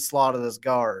being slotted as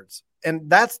guards? And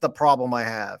that's the problem I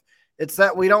have. It's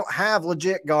that we don't have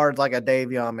legit guards like a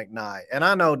Davion McKnight. And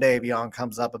I know Davion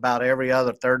comes up about every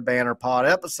other Third Banner Pod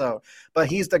episode, but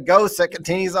he's the ghost that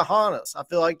continues to haunt us. I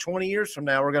feel like 20 years from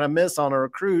now, we're going to miss on a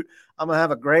recruit. I'm going to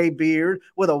have a gray beard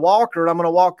with a walker, and I'm going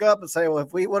to walk up and say, well,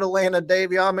 if we would have landed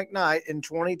Davion McKnight in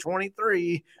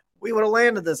 2023, we would have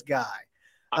landed this guy.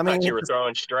 I mean, you were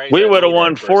throwing straight. We would have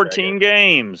won 14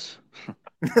 games.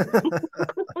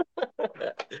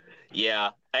 Yeah.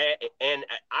 And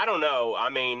I don't know. I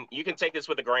mean, you can take this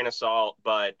with a grain of salt,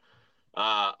 but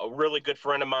a really good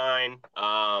friend of mine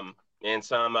and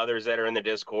some others that are in the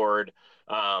Discord,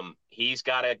 he's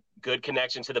got a good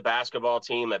connection to the basketball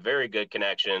team, a very good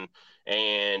connection.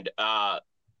 And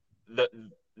the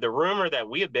rumor that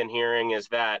we have been hearing is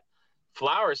that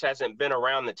Flowers hasn't been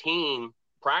around the team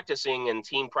practicing in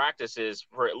team practices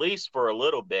for at least for a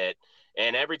little bit.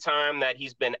 And every time that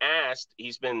he's been asked,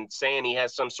 he's been saying he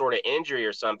has some sort of injury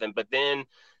or something. But then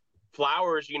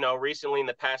Flowers, recently in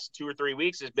the past 2 or 3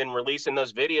 weeks has been releasing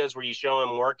those videos where you show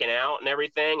him working out and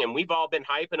everything. And we've all been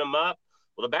hyping him up.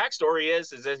 Well, the backstory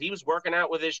is that he was working out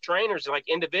with his trainers like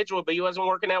individual, but he wasn't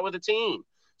working out with a team.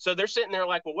 So they're sitting there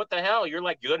like, well, what the hell? You're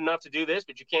like good enough to do this,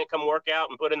 but you can't come work out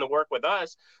and put in the work with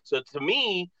us. So to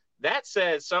me, that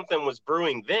says something was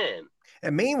brewing then.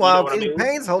 And meanwhile, what I mean?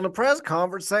 Payne's holding a press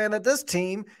conference saying that this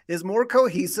team is more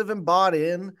cohesive and bought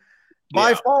in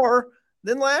by far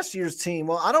than last year's team.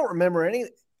 Well, I don't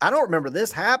remember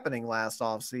this happening last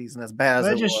offseason as bad as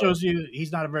it just was. shows you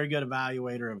he's not a very good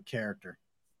evaluator of character.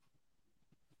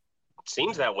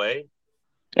 Seems that way.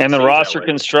 And the roster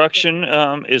construction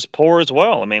is poor as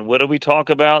well. I mean, what did we talk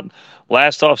about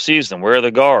last offseason? Where are the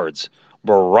guards?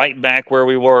 We're right back where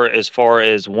we were as far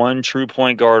as one true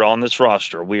point guard on this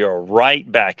roster. We are right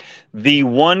back. The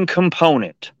one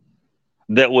component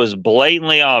that was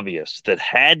blatantly obvious that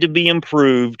had to be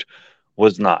improved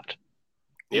was not.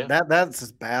 Yeah. That's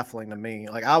just baffling to me.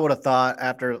 Like, I would have thought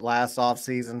after last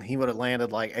offseason, he would have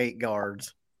landed like 8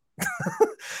 guards.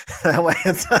 That way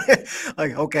it's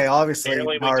like, okay, obviously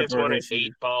we just wanted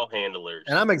 8 ball handlers.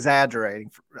 And I'm exaggerating.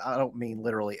 I don't mean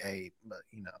literally 8, but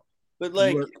But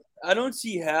like, I don't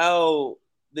see how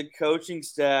the coaching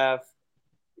staff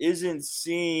isn't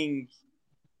seeing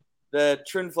that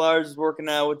Trentyn Flowers is working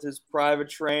out with his private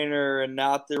trainer and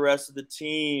not the rest of the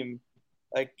team.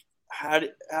 Like, how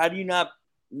do you not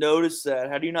notice that?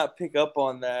 How do you not pick up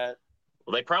on that?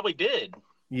 Well, they probably did.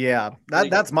 Yeah,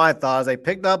 that's my thought. Is they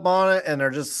picked up on it and they're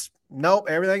just, nope,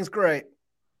 everything's great.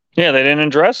 Yeah, they didn't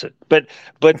address it. But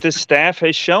the staff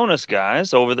has shown us,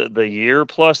 guys, over the year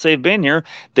plus they've been here,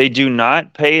 they do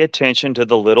not pay attention to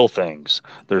the little things.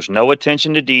 There's no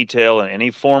attention to detail in any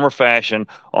form or fashion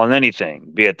on anything,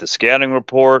 be it the scouting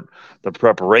report, the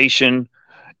preparation,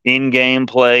 in-game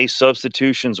play,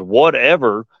 substitutions,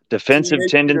 whatever, defensive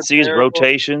tendencies,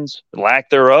 rotations, lack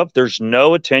thereof. There's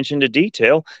no attention to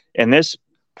detail, and this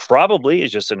probably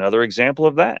is just another example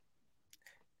of that.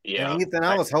 Yeah, and Ethan,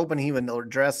 I was hoping he would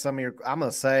address some of your. I'm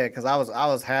gonna say it because I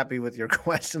was happy with your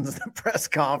questions in the press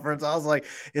conference. I was like,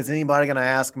 is anybody gonna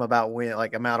ask him about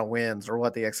amount of wins or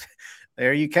what the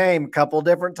There you came a couple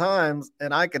different times,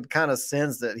 and I could kind of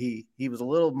sense that he was a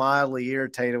little mildly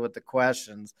irritated with the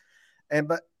questions.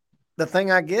 But the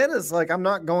thing I get is, like, I'm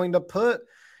not going to put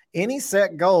any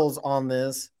set goals on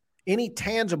this, any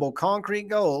tangible, concrete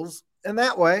goals, and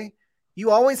that way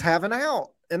you always have an out.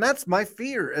 And that's my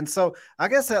fear. And so I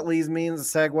guess that leads me in the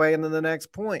segue into the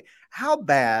next point. How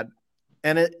bad,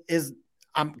 and the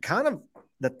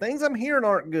things I'm hearing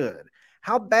aren't good.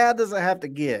 How bad does it have to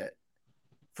get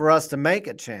for us to make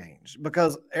a change?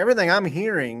 Because everything I'm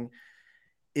hearing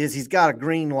is he's got a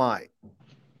green light.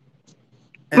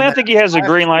 I think he has a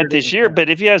green light this year, but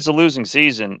if he has a losing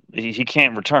season, he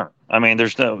can't return. I mean,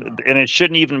 and it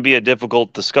shouldn't even be a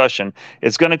difficult discussion.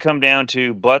 It's going to come down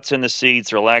to butts in the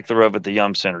seats or lack thereof at the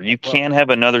Yum Center. You can't have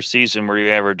another season where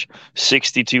you average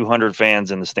 6,200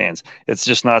 fans in the stands. It's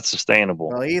just not sustainable.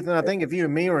 Well, Ethan, I think if you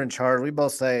and me were in charge, we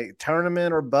both say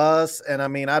tournament or bust. And I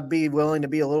mean, I'd be willing to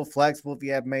be a little flexible if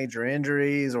you have major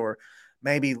injuries or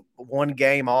maybe one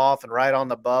game off and right on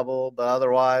the bubble. But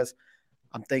otherwise,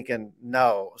 I'm thinking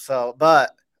no. So,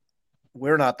 but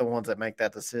we're not the ones that make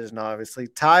that decision, obviously.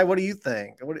 Ty, what do you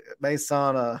think? Based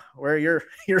on where you're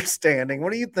standing,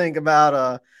 what do you think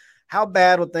about how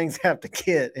bad would things have to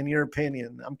get, in your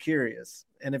opinion? I'm curious.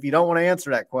 And if you don't want to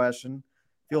answer that question,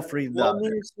 feel free to. Well, I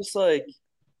mean, it's just like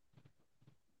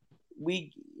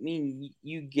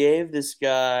you gave this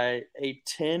guy a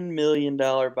 $10 million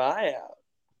buyout.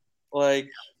 Like,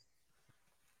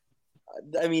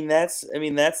 I mean, that's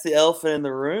the elephant in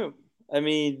the room. I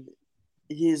mean,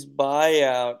 his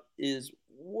buyout is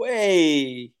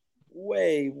way,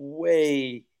 way,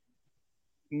 way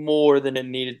more than it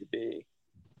needed to be.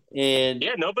 And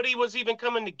yeah, nobody was even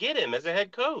coming to get him as a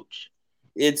head coach.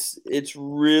 It's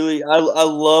really, I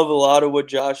love a lot of what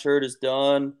Josh Hurd has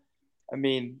done. I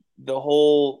mean, the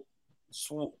whole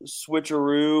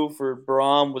switcheroo for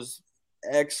Braum was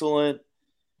excellent,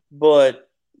 but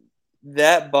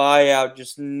that buyout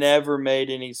just never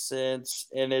made any sense,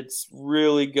 and it's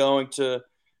really going to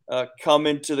come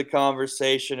into the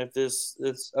conversation if this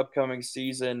upcoming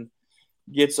season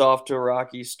gets off to a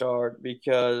rocky start,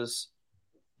 because,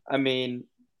 I mean,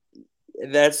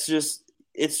 it's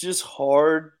just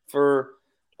hard for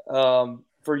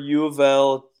U of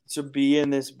L to be in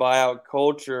this buyout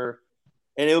culture.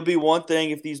 And it would be one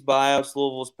thing if these buyouts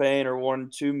Louisville's paying are $1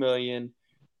 and $2 million,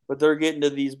 but they're getting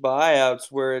to these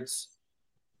buyouts where it's,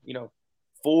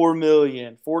 $4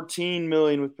 million, $14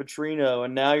 million with Petrino,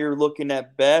 and now you're looking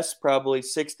at best probably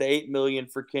 $6 to $8 million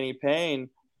for Kenny Payne,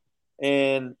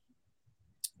 and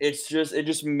it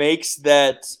just makes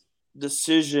that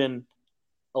decision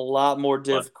a lot more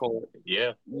difficult.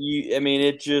 Yeah, you've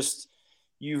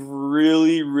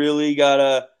really, really got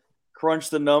to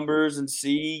crunch the numbers and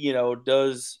see,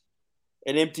 does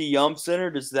an empty Yum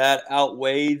Center, does that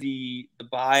outweigh the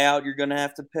buyout you're going to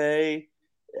have to pay?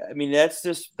 I mean,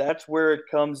 that's where it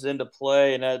comes into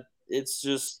play, and it's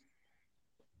just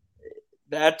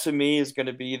that to me is going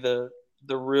to be the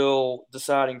real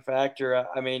deciding factor.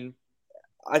 I mean,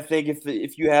 I think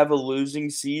if you have a losing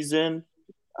season,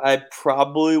 I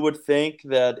probably would think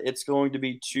that it's going to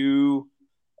be too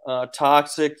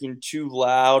toxic and too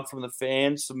loud from the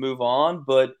fans to move on.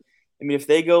 But I mean, if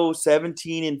they go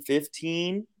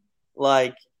 17-15,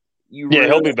 like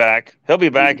he'll be back. He'll be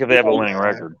back if they have a winning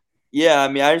record. Yeah, I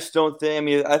mean, I just don't think. I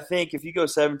mean, I think if you go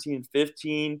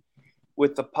 17-15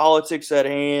 with the politics at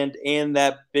hand and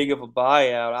that big of a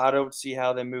buyout, I don't see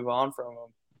how they move on from him.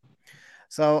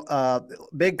 So,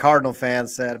 big Cardinal fan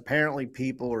said apparently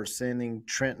people are sending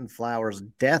Trentyn Flowers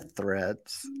death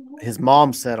threats. His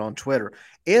mom said on Twitter,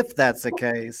 if that's the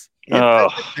case,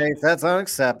 that's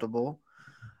unacceptable.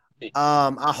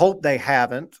 I hope they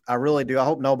haven't. I really do. I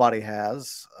hope nobody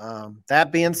has.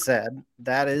 That being said,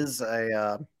 that is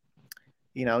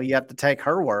you have to take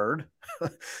her word.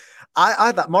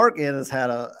 I thought Mark Ennis had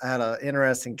a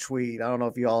interesting tweet. I don't know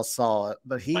if you all saw it,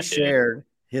 but he shared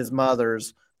his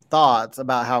mother's thoughts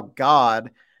about how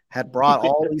God had brought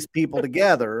all these people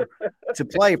together to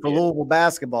play for Louisville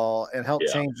basketball and help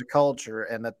change the culture,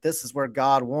 and that this is where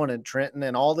God wanted Trentyn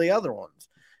and all the other ones.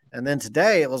 And then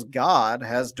today it was God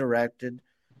has directed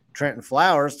Trentyn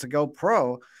Flowers to go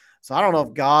pro. So I don't know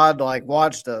if God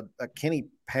watched a Kenny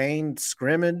Payne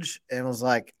scrimmage and was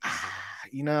like,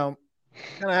 gonna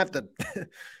have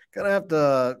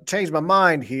to change my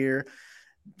mind here.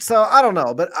 So I don't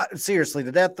know, but seriously,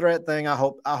 the death threat thing, I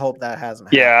hope that hasn't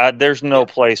happened. Yeah, there's no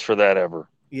place for that ever.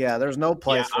 Yeah, there's no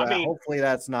place for that. Hopefully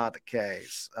that's not the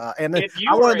case. And then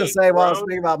I wanted to say, while I was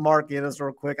thinking about Mark Ennis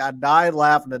real quick, I died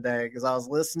laughing today because I was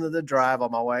listening to the drive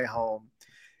on my way home.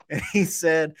 And he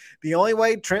said the only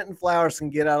way Trentyn Flowers can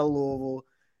get out of Louisville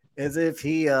is if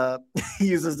he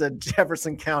uses the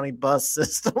Jefferson County bus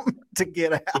system to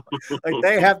get out.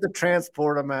 They have to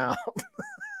transport him out.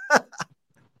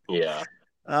 Yeah.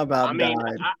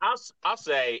 I'll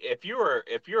say if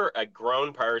you're a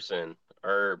grown person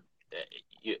or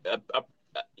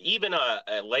even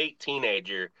a late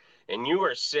teenager and you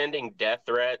are sending death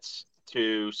threats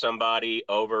to somebody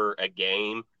over a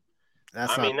game,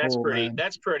 that's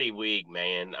pretty weak,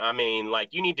 man. I mean,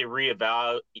 you need to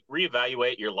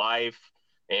reevaluate your life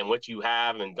and what you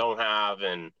have and don't have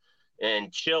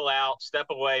and chill out, step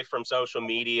away from social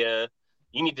media.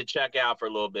 You need to check out for a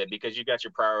little bit because you got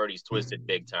your priorities twisted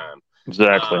big time.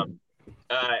 Exactly.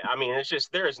 I mean, it's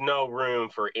just there is no room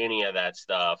for any of that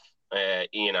stuff.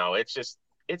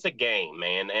 It's a game,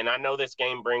 man. And I know this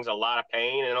game brings a lot of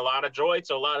pain and a lot of joy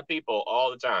to a lot of people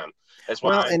all the time. That's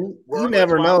why. And you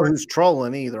never know who's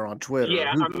trolling either on Twitter.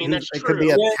 Yeah, I mean, that's true. It could be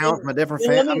an account from a different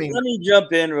fan. Let me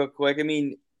jump in real quick. I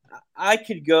mean, I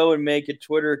could go and make a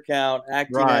Twitter account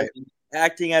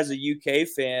acting as a UK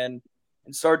fan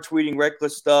and start tweeting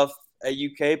reckless stuff at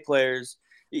UK players.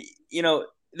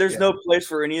 There's no place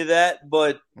for any of that,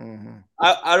 but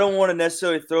I don't want to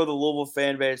necessarily throw the Louisville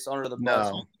fan base under the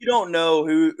bus. No. You don't know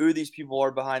who these people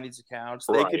are behind these accounts.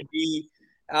 They could be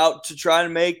out to try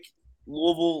and make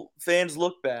Louisville fans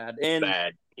look bad.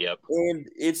 Yep. And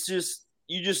it's just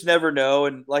you just never know.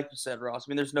 And like you said, Ross, I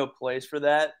mean, there's no place for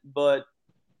that. But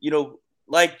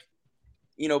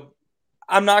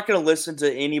I'm not going to listen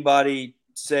to anybody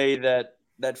say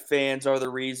that fans are the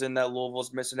reason that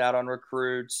Louisville's missing out on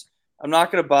recruits. I'm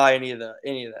not going to buy any of that.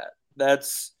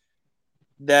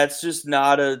 That's just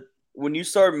not when you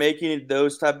start making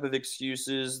those type of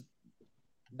excuses,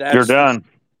 you're done.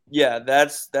 Yeah,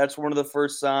 that's one of the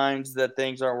first signs that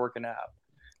things aren't working out.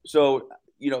 So,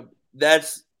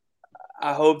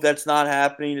 I hope that's not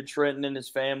happening to Trentyn and his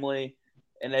family.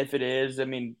 And if it is, I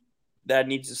mean, that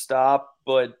needs to stop.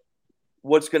 But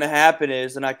what's going to happen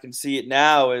is, and I can see it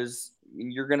now, is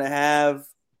you're going to have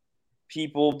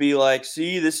people be like,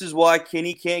 see, this is why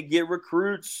Kenny can't get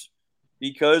recruits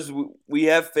because we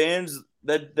have fans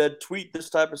that tweet this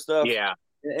type of stuff. Yeah.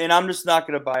 And I'm just not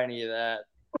going to buy any of that.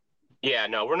 Yeah,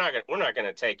 no, we're not going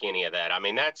to take any of that. I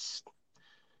mean,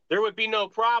 there would be no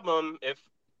problem if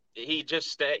he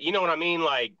just, you know what I mean?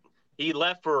 He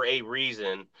left for a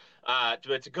reason.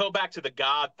 To go back to the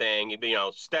God thing,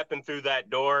 stepping through that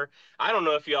door. I don't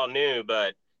know if y'all knew,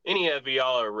 but any of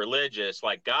y'all are religious.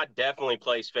 God definitely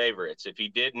plays favorites. If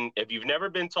you've never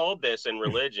been told this in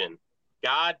religion,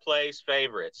 God plays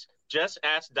favorites. Just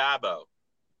ask Dabo.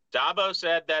 Dabo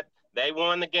said that they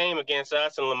won the game against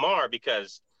us and Lamar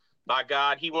because, by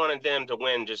God, he wanted them to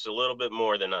win just a little bit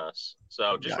more than us.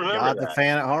 So just remember God's that. a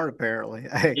fan at heart, apparently.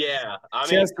 Hey, yeah, I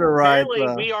mean, Chester writes,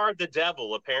 we are the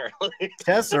devil, apparently.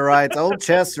 Chester writes, old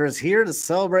Chester is here to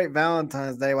celebrate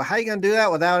Valentine's Day. Well, how are you going to do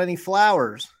that without any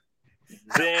flowers?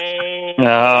 Dang.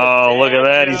 Oh, look at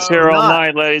that. He's here all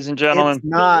night, ladies and gentlemen.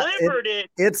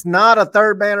 It's not a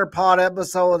Third Banner Pod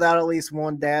episode without at least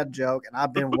one dad joke, and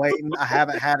I've been waiting. I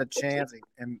haven't had a chance.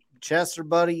 And Chester,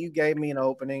 buddy, you gave me an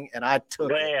opening, and I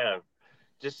took it.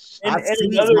 Just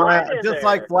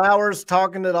like Flowers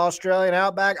talking to the Australian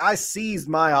Outback, I seized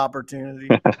my opportunity.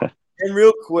 And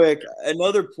real quick,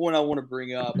 another point I want to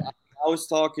bring up. I was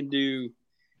talking to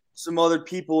some other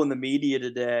people in the media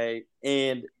today,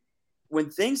 and when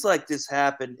things like this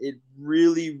happen, it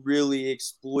really, really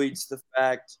exploits the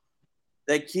fact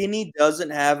that Kenny doesn't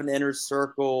have an inner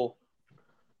circle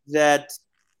that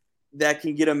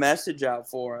can get a message out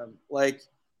for him. Like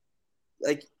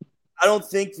I don't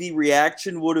think the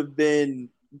reaction would have been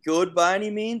good by any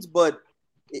means, but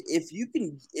if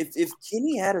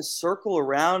Kenny had a circle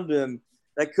around him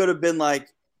that could have been like,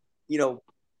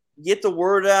 get the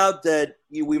word out that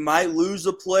we might lose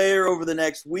a player over the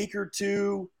next week or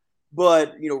two,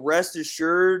 but rest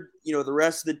assured, the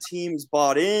rest of the team is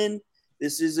bought in.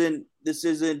 This isn't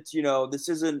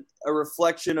a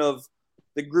reflection of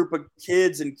the group of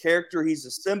kids and character he's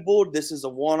assembled. This is a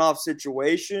one-off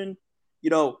situation.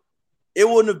 It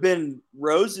wouldn't have been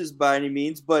roses by any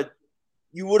means, but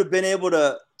you would have been able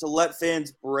to let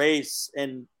fans brace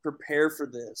and prepare for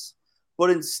this. But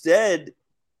instead,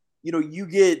 you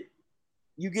get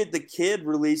the kid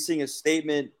releasing a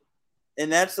statement,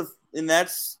 and that's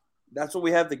what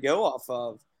we have to go off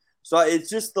of. So it's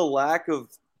just the lack of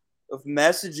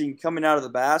messaging coming out of the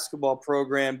basketball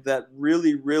program that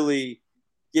really, really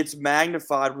gets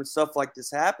magnified when stuff like this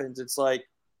happens. It's like,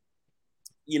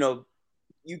 this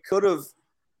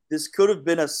could have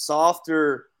been a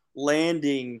softer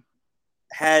landing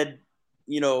had,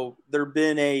 there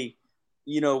been a,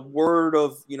 word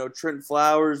of, Trentyn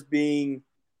Flowers being,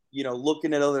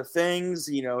 looking at other things,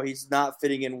 he's not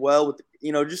fitting in well with,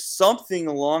 just something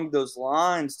along those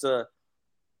lines to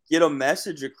get a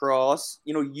message across,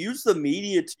 use the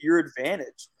media to your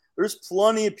advantage. There's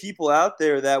plenty of people out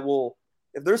there that will,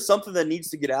 if there's something that needs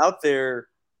to get out there,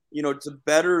 to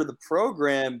better the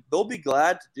program, they'll be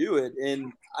glad to do it.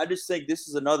 And I just think this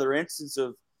is another instance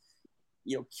of,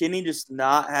 Kenny just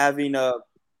not having a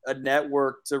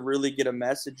network to really get a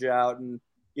message out. And,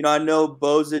 I know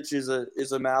Bozic is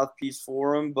a mouthpiece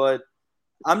for him, but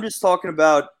I'm just talking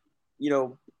about,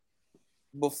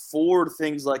 before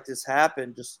things like this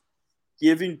happen, just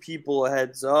giving people a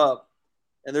heads up.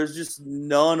 And there's just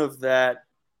none of that,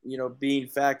 being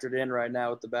factored in right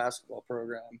now with the basketball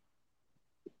program.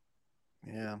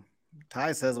 Yeah.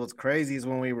 Ty says what's crazy is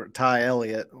when we were Ty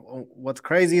Elliott. What's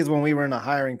crazy is when we were in the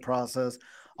hiring process,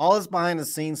 all this behind the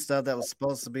scenes stuff that was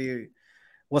supposed to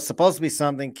be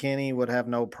something Kenny would have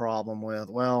no problem with.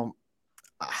 Well,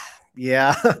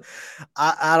 yeah,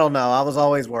 I don't know. I was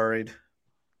always worried,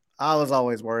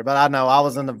 but I know I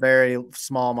was in a very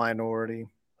small minority.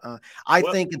 I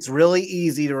think it's really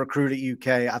easy to recruit at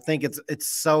UK. I think it's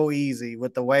so easy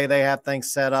with the way they have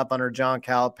things set up under John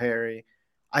Calipari.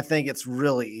 I think it's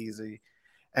really easy.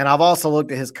 And I've also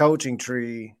looked at his coaching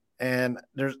tree, and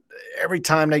there's every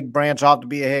time they branch off to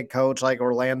be a head coach, like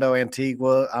Orlando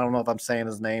Antigua, I don't know if I'm saying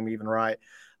his name even right,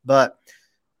 but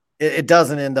it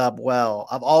doesn't end up well.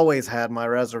 I've always had my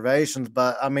reservations,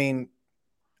 but I mean,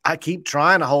 I keep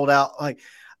trying to hold out. Like,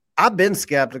 I've been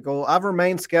skeptical. I've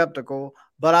remained skeptical,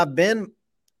 but I've been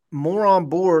more on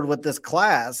board with this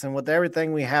class and with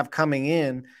everything we have coming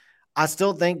in. I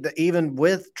still think that even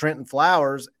with Trentyn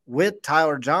Flowers, with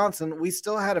Tyler Johnson, we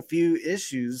still had a few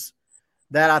issues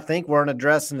that I think weren't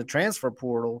addressed in the transfer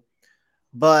portal,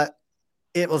 but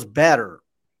it was better.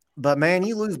 But, man,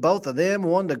 you lose both of them,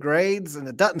 one to grades, and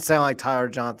it doesn't sound like Tyler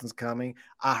Johnson's coming.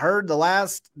 I heard the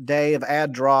last day of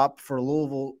ad drop for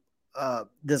Louisville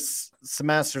this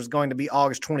semester is going to be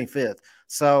August 25th.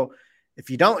 So if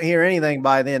you don't hear anything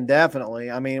by then,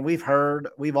 definitely. I mean,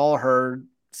 we've all heard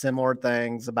similar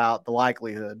things about the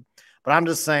likelihood. But I'm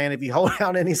just saying, if you hold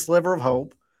out any sliver of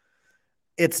hope,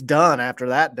 it's done after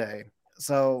that day.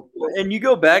 So, and you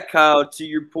go back, Kyle, to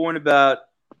your point about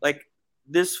like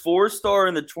this 4-star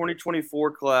in the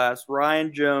 2024 class,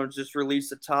 Ryan Jones just released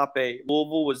the top 8.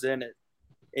 Louisville was in it.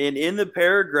 And in the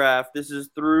paragraph, this is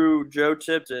through Joe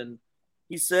Tipton,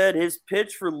 he said his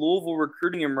pitch for Louisville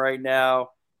recruiting him right now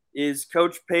is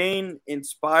Coach Payne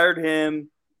inspired him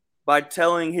by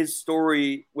telling his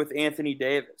story with Anthony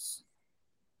Davis.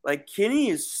 Like, Kenny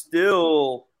is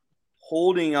still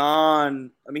holding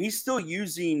on. I mean, he's still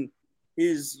using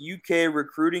his UK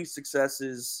recruiting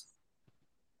successes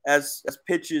as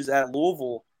pitches at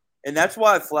Louisville. And that's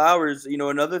why Flowers,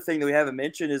 another thing that we haven't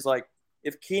mentioned is, like,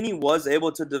 if Kenny was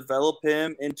able to develop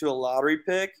him into a lottery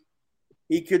pick,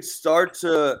 he could start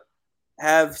to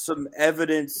have some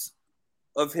evidence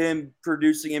of him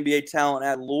producing NBA talent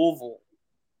at Louisville.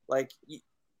 Like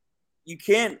you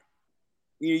can't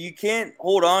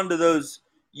hold on to those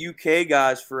UK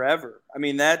guys forever. I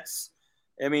mean,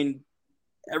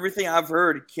 everything I've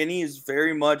heard, Kenny is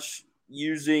very much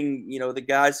using, the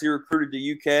guys he recruited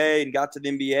to UK and got to the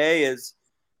NBA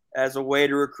as a way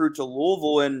to recruit to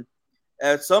Louisville. And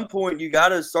at some point, you got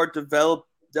to start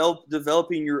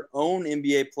developing your own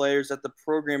NBA players at the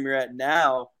program you're at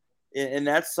now. And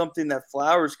that's something that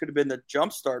Flowers could have been the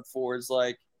jumpstart for, is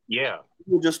like,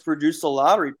 we'll just produce a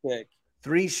lottery pick.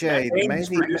 Three Shades. Maybe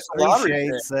Three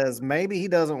Shades says maybe he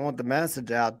doesn't want the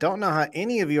message out. Don't know how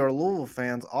any of you are Louisville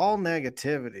fans. All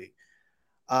negativity.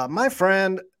 My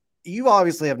friend, you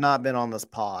obviously have not been on this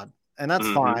pod, and that's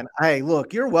fine. Hey,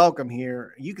 look, you're welcome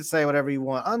here. You can say whatever you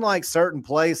want. Unlike certain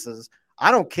places,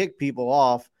 I don't kick people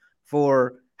off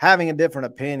for having a different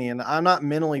opinion. I'm not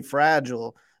mentally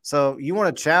fragile. So you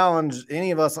want to challenge any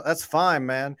of us, that's fine,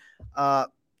 man.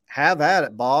 Have at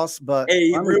it, boss. But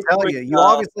hey, I'm going to tell you, you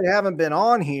obviously haven't been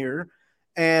on here,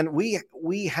 and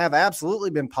we have absolutely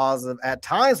been positive at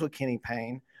times with Kenny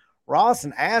Payne. Ross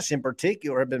and Ash in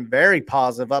particular have been very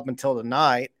positive up until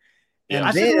tonight. And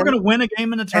I think we're going to win a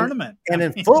game in the tournament. And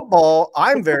in football,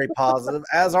 I'm very positive,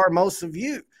 as are most of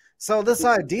you. So this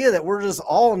idea that we're just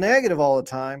all negative all the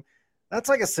time, that's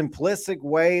like a simplistic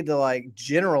way to like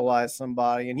generalize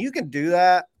somebody. And you can do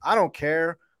that. I don't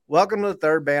care. Welcome to the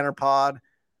Third Banner Pod.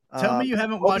 Tell me you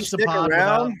haven't watched the pod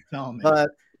around, telling me.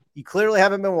 But you clearly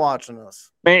haven't been watching us.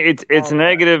 It's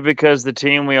negative because the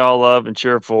team we all love and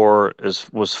cheer for was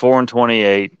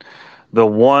 4-28. The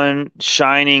one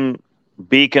shining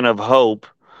beacon of hope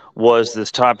was this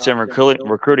top 10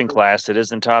 recruiting class that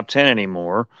isn't top 10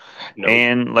 anymore. Nope.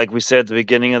 And like we said at the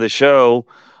beginning of the show,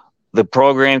 the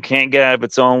program can't get out of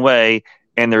its own way,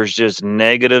 and there's just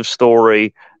negative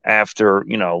story after,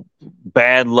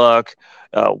 bad luck,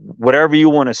 whatever you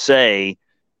want to say.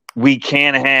 We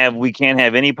can't have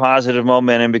any positive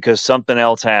momentum because something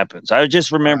else happens. I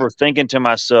just remember thinking to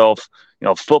myself,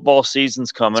 football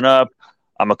season's coming up.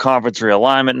 I'm a conference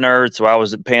realignment nerd, so I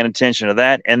wasn't paying attention to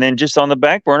that. And then just on the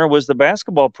back burner was the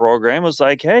basketball program. It was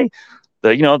like, hey,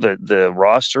 the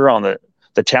roster on the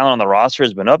talent on the roster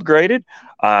has been upgraded.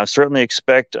 I certainly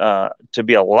expect to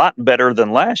be a lot better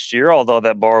than last year, although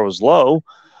that bar was low.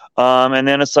 And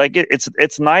then it's like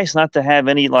it's nice not to have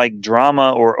any like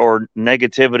drama or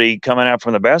negativity coming out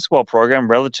from the basketball program.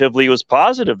 Relatively, it was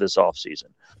positive this offseason.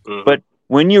 But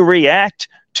when you react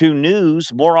to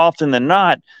news more often than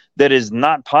not that is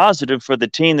not positive for the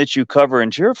team that you cover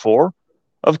and cheer for,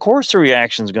 of course the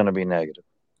reaction is going to be negative.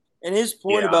 And his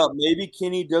point about maybe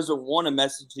Kenny doesn't want a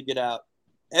message to get out.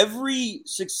 Every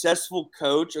successful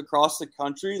coach across the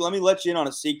country, let me let you in on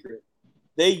a secret.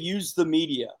 They use the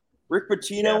media. Rick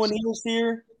Pitino, when he was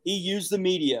here, he used the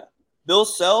media. Bill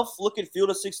Self, look at Field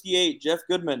of 68, Jeff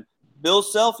Goodman. Bill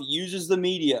Self uses the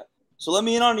media. So let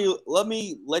me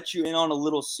let you in on a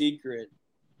little secret.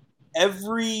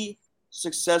 Every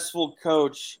successful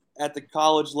coach at the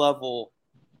college level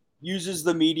uses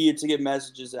the media to get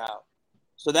messages out.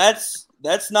 So that's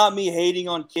not me hating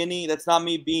on Kenny. That's not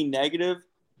me being negative.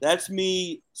 That's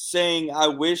me saying I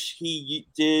wish he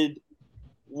did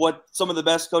what some of the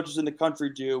best coaches in the country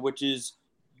do, which is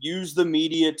use the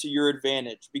media to your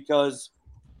advantage, because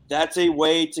that's a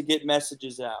way to get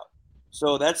messages out.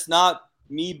 So that's not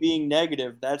me being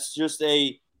negative. That's just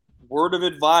a word of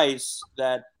advice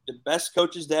that the best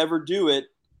coaches to ever do it,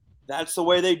 that's the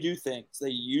way they do things. They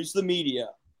use the media.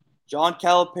 John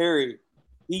Calipari,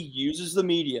 he uses the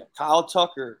media. Kyle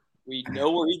Tucker, we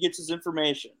know where he gets his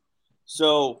information.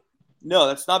 So, no,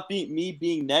 that's not me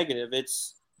being negative.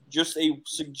 It's just a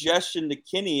suggestion to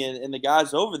Kenny and the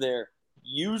guys over there.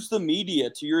 Use the media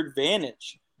to your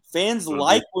advantage. Fans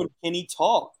like when Kenny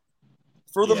talks.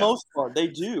 For the most part, they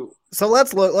do. So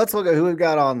let's look at who we've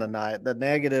got on tonight. The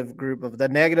negative group of the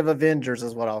negative Avengers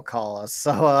is what I'll call us.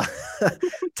 So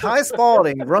Ty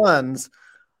Spalding runs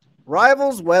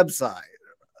Rivals website.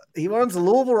 He runs the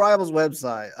Louisville Rivals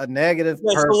website. A negative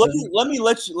person. So let me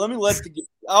let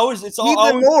it's all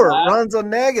Ethan Moore runs a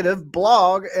negative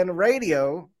blog and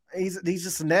radio. He's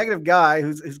just a negative guy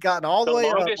who's gotten all the way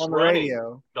up on the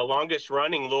radio. The longest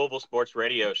running Louisville sports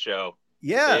radio show.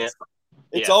 Yes.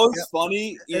 It's always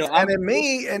funny, and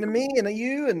me and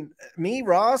you and me,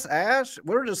 Ross, Ash,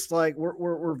 we're just like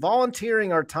we're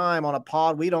volunteering our time on a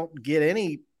pod we don't get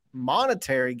any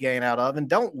monetary gain out of and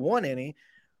don't want any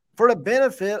for the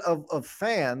benefit of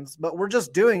fans, but we're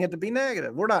just doing it to be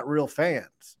negative. We're not real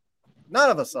fans. None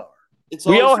of us are.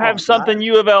 We all have something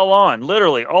U of L on,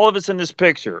 literally. All of us in this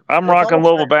picture. I'm rocking a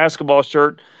Louisville basketball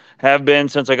shirt. Have been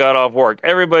since I got off work.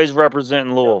 Everybody's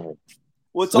representing Louisville.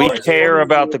 Well, We care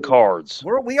about the Cards.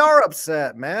 We are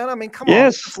upset, man. I mean, come on.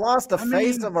 Yes. We lost the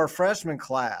face of our freshman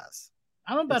class.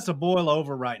 I'm about to boil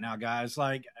over right now, guys.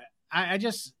 Like, I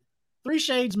just Three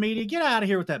Shades Media, get out of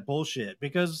here with that bullshit,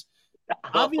 because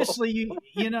obviously,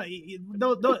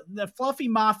 the fluffy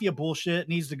mafia bullshit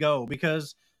needs to go,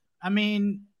 because, I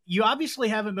mean, you obviously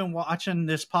haven't been watching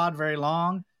this pod very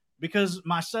long, because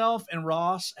myself and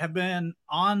Ross have been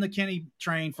on the Kenny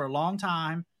train for a long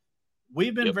time.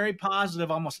 We've been very positive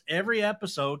almost every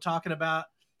episode, talking about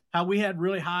how we had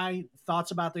really high thoughts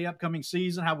about the upcoming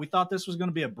season, how we thought this was going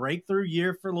to be a breakthrough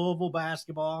year for Louisville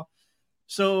basketball.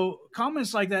 So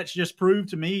comments like that just prove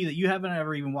to me that you haven't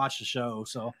ever even watched the show.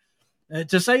 So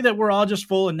to say that we're all just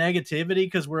full of negativity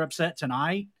because we're upset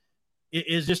tonight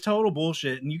is just total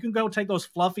bullshit. And you can go take those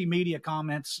fluffy media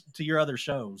comments to your other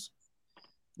shows.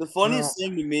 The funniest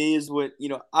thing to me is what,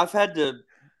 I've had to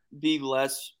be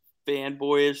less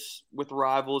fanboyish with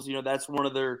Rivals. That's one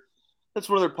of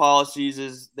their policies,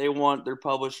 is they want their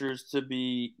publishers to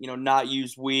be, not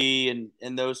use we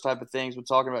and those type of things when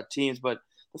talking about teams. But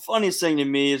the funniest thing to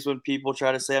me is when people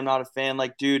try to say I'm not a fan.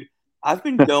 Like, dude, I've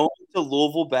been going to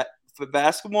Louisville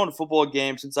basketball and football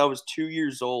games since I was 2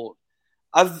 years old.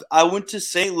 I went to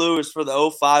St. Louis for the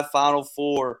 2005 Final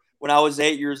Four when I was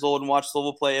 8 years old and watched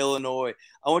Louisville play Illinois.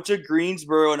 I went to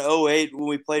Greensboro in 2008 when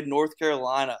we played North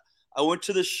Carolina. I went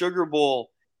to the Sugar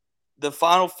Bowl, the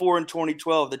Final Four in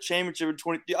 2012, the championship in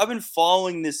 20. I've been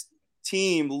following this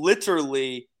team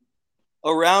literally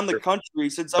around the country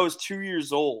since I was 2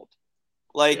 years old.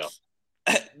 Like,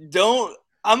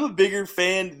 I'm a bigger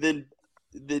fan than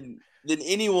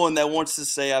anyone that wants to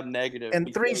say I'm negative.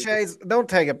 And Three Shades, don't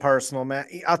take it personal, man.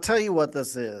 I'll tell you what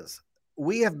this is.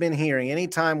 We have been hearing,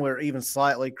 anytime we're even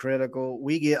slightly critical,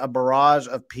 we get a barrage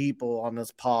of people on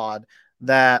this pod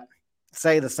that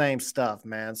say the same stuff,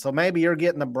 man. So maybe you're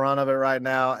getting the brunt of it right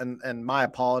now, and my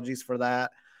apologies for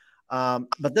that.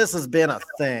 But this has been a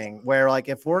thing where, like,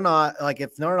 if they're not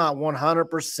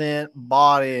 100%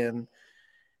 bought in,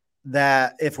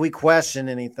 that if we question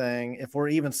anything, if we're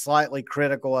even slightly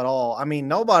critical at all, I mean,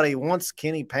 nobody wants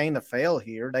Kenny Payne to fail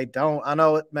here. They don't. I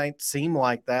know it may seem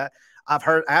like that. I've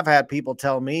had people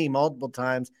tell me multiple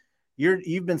times,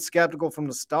 you've been skeptical from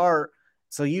the start,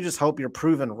 so you just hope you're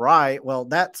proven right. Well,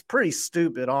 that's pretty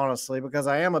stupid, honestly, because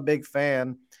I am a big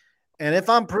fan. And if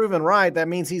I'm proven right, that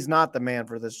means he's not the man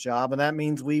for this job. And that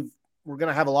means we're going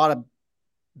to have a lot of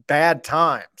bad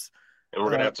times. And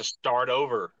we're going to have to start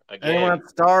over again. And we're going to have to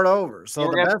start over. So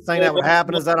the best thing that would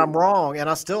happen is that I'm wrong, and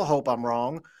I still hope I'm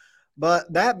wrong.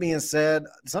 But that being said,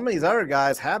 some of these other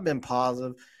guys have been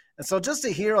positive. And so just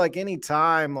to hear, like, any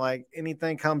time, like,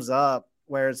 anything comes up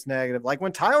where it's negative, like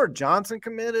when Tyler Johnson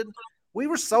committed, we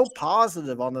were so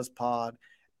positive on this pod.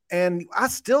 And I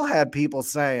still had people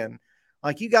saying,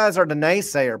 like, you guys are the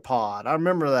naysayer pod. I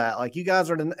remember that. Like, you guys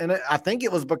are and I think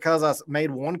it was because I made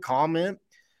one comment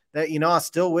that, I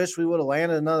still wish we would have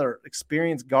landed another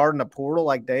experienced guard in the portal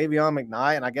like Davion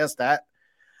McKnight. And I guess that,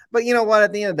 but you know what,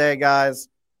 at the end of the day, guys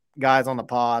on the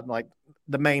pod, like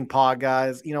the main pod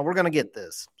guys, we're going to get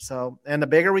this. So, and the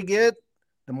bigger we get,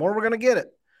 the more we're going to get it.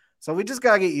 So we just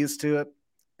got to get used to it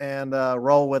and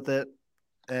roll with it.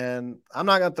 And I'm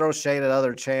not going to throw shade at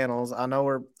other channels. I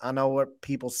know what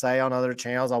people say on other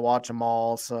channels. I watch them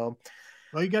all. So,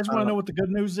 well, you guys want to know what the good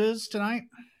news is tonight?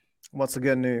 What's the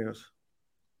good news?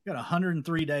 We got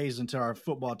 103 days until our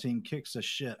football team kicks the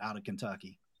shit out of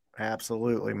Kentucky.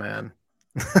 Absolutely, man.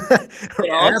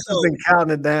 Also, been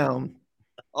counting it down.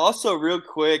 Also, real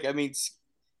quick, I mean,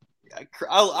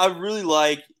 I really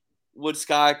like what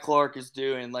Sky Clark is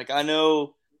doing. Like, I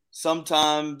know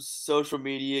sometimes social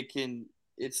media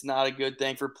it's not a good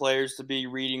thing for players to be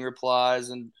reading replies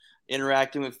and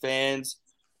interacting with fans.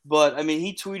 But, I mean,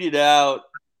 he tweeted out,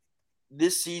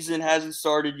 this season hasn't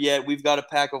started yet. We've got a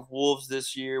pack of wolves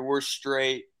this year. We're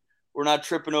straight. We're not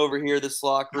tripping over here. This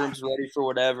locker room's ready for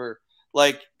whatever.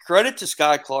 Like, credit to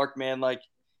Sky Clark, man. Like,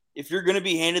 if you're going to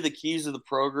be handed the keys of the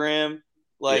program,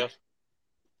 like,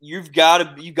 you've got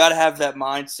to have that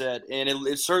mindset. And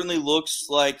it certainly looks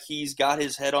like he's got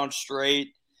his head on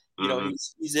straight.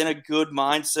 He's in a good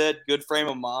mindset, good frame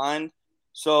of mind.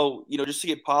 So, just to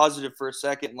get positive for a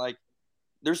second, like,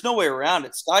 there's no way around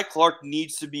it. Sky Clark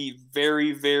needs to be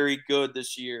very, very good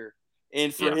this year.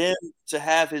 And for him to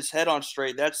have his head on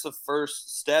straight, that's the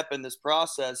first step in this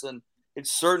process. And it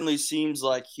certainly seems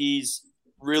like he's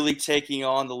really taking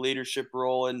on the leadership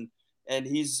role, and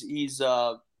he's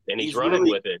running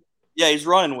with it. Yeah, he's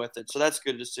running with it. So that's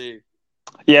good to see.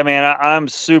 Yeah, man, I'm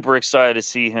super excited to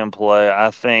see him play. I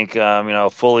think,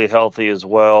 fully healthy as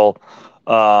well.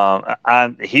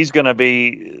 He's going to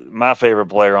be my favorite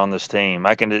player on this team.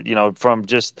 I can, from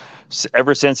just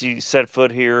ever since he set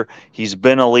foot here, he's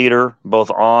been a leader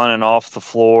both on and off the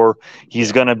floor.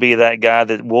 He's going to be that guy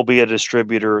that will be a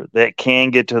distributor that can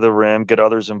get to the rim, get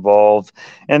others involved.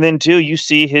 And then too, you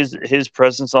see his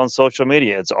presence on social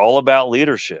media. It's all about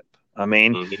leadership. I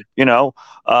mean,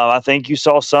 I think you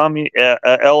saw some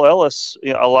L. Ellis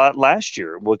a lot last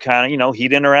year. What kind of,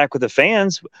 he'd interact with the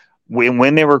fans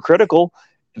when they were critical.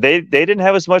 They didn't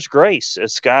have as much grace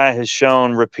as Sky has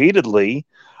shown repeatedly,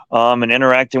 and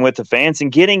interacting with the fans and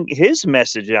getting his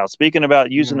message out. Speaking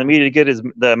about using the media to get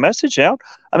the message out,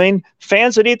 I mean,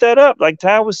 fans would eat that up. Like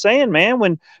Ty was saying, man,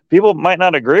 when people might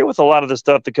not agree with a lot of the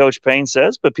stuff that Coach Payne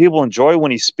says, but people enjoy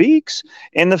when he speaks,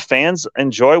 and the fans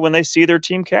enjoy when they see their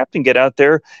team captain get out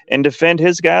there and defend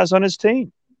his guys on his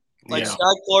team. Like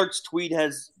Sky Clark's tweet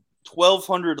has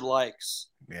 1,200 likes.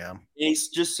 Yeah. He's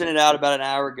just sent it out about an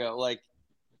hour ago. Like,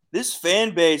 this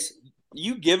fan base,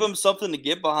 you give them something to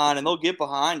get behind, and they'll get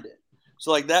behind it.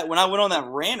 So, like that, when I went on that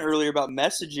rant earlier about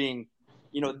messaging,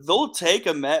 they'll take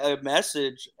a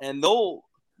message and they'll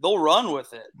run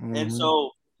with it. Mm-hmm. And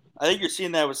so, I think you're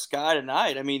seeing that with Sky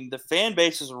tonight. I mean, the fan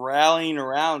base is rallying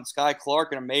around Sky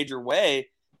Clark in a major way.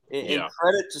 And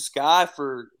credit to Sky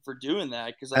for doing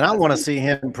that. And I want to see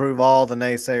him prove all the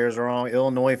naysayers wrong,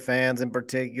 Illinois fans in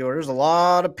particular. There's a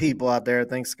lot of people out there that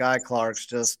think Sky Clark's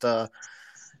just a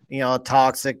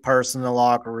toxic person in the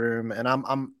locker room. And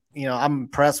I'm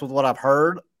impressed with what I've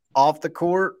heard off the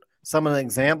court, some of the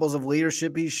examples of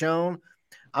leadership he's shown.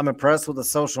 I'm impressed with the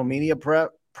social media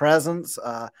presence.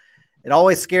 It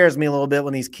always scares me a little bit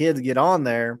when these kids get on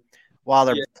there while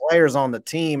they're players on the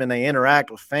team and they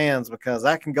interact with fans, because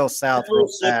that can go south real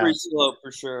slippery slope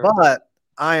for sure. But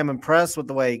I am impressed with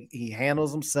the way he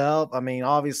handles himself. I mean,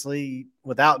 obviously,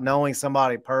 without knowing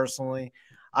somebody personally,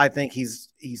 I think he's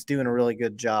doing a really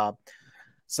good job.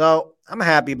 So I'm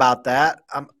happy about that.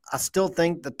 I still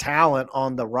think the talent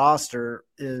on the roster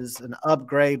is an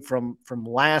upgrade from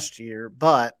last year,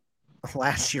 but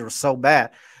last year was so bad.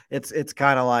 It's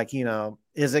kind of like,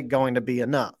 is it going to be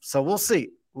enough? So we'll see.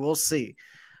 We'll see.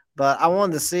 But I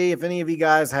wanted to see if any of you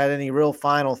guys had any real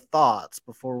final thoughts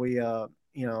before we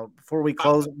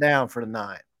close it down for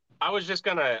tonight. I was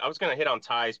gonna hit on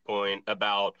Ty's point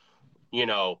about,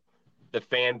 the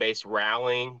fan base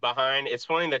rallying behind. It's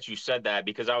funny that you said that,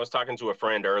 because I was talking to a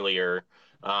friend earlier.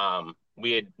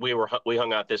 We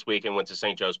hung out this week and went to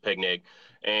St. Joe's picnic,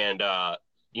 and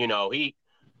we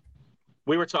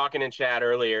were talking in chat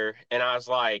earlier, and I was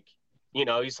like,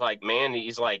 he's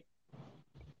like,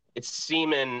 it's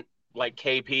seeming like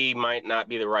KP might not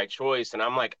be the right choice. And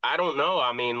I'm like, I don't know.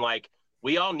 I mean, like,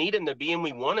 we all need him to be, and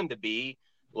we want him to be.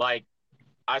 Like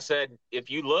I said,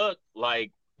 if you look,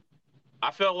 like,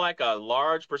 I felt like a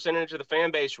large percentage of the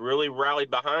fan base really rallied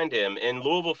behind him. And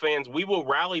Louisville fans, we will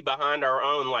rally behind our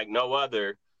own like no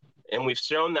other. And we've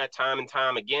shown that time and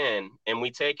time again. And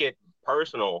we take it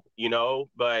personal,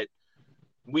 but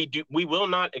we will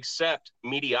not accept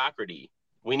mediocrity.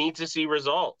 We need to see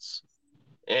results.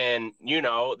 And,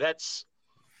 that's,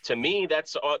 to me,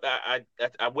 that's all.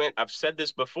 I've said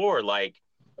this before, like,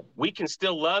 we can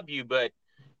still love you, but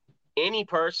any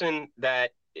person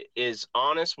that is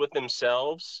honest with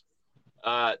themselves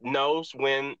knows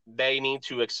when they need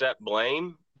to accept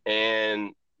blame.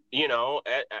 And,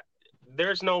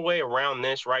 there's no way around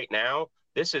this right now.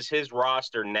 This is his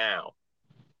roster now.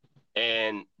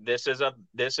 And this is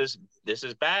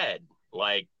bad.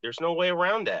 Like, there's no way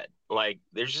around that. Like,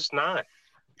 there's just not.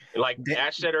 Like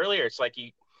Ash said earlier, it's like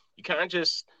you kind of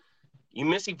just you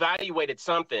misevaluated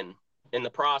something in the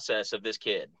process of this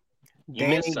kid.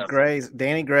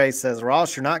 Danny Gray says,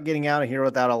 Ross, you're not getting out of here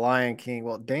without a Lion King.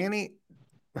 Well, Danny,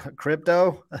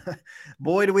 Crypto,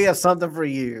 boy, do we have something for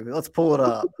you. Let's pull it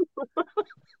up.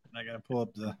 I got to pull up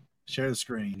share the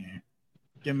screen here.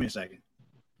 Give me a second.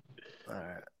 All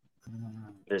right.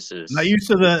 This is not used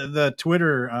to the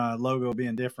Twitter logo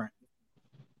being different.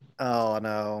 Oh,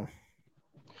 no.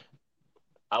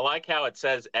 I like how it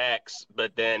says X,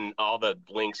 but then all the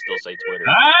links still say Twitter.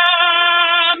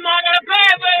 I'm not gonna pay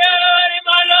for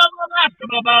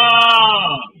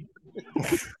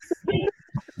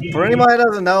you For anybody that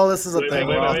doesn't know, this is a thing.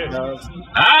 Wait. I'm gonna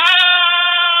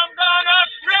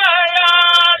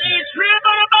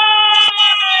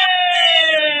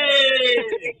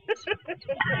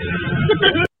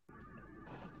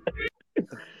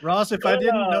Ross, if I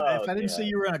didn't see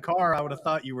you were in a car, I would have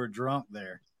thought you were drunk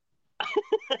there.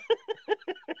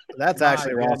 That's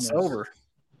actually Ross sober.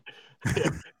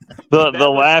 The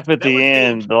laugh at the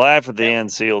end. The laugh at the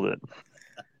end sealed it.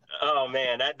 Oh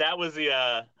man, that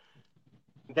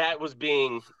was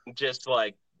being just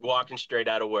like walking straight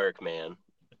out of work, man.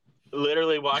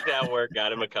 Literally walked out of work,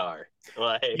 got in my car.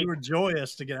 Like, You were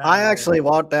joyous to get out. I of there. actually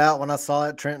walked out when I saw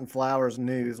that Trentyn Flowers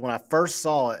news when I first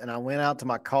saw it, and I went out to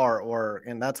my car at work,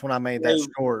 and that's when I made that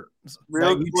short.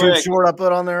 Real that YouTube quick. short I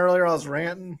put on there earlier. I was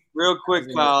ranting. Real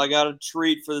quick, Kyle, I got a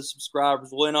treat for the subscribers.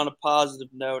 We'll end on a positive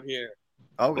note here.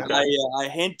 Okay. I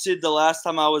hinted the last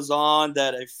time I was on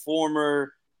that a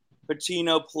former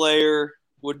Patino player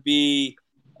would be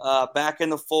back in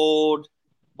the fold,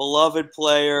 beloved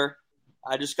player.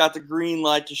 I just got the green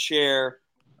light to share.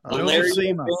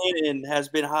 Larry Bannon has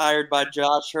been hired by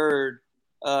Josh Hurd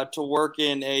to work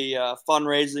in a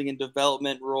fundraising and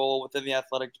development role within the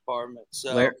athletic department.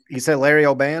 So you said Larry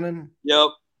O'Bannon? Yep.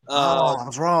 I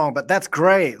was wrong, but that's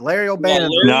great. Larry O'Bannon,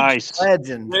 nice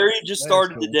legend. Larry just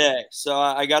started today, so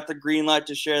I got the green light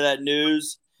to share that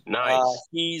news. Nice.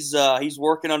 He's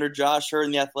working under Josh Hurd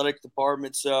in the athletic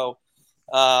department. So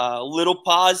little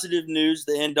positive news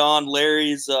to end on.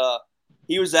 Larry's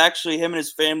he was actually, him and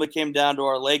his family came down to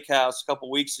our lake house a couple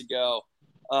weeks ago.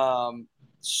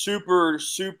 Super,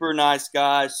 super nice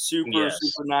guys, super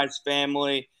nice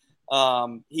family.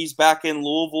 He's back in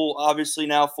Louisville, obviously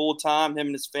now full time. Him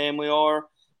and his family are,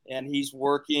 and he's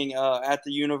working at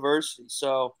the university.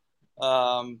 So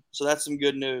that's some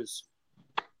good news.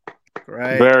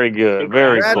 Great, very good,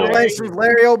 very congratulations, cool.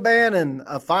 Larry O'Bannon,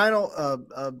 a final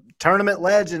tournament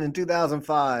legend in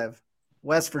 2005,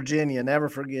 West Virginia. Never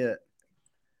forget.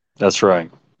 That's right.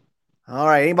 All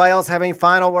right. Anybody else have any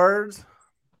final words?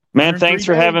 Man, thanks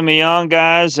for having me on,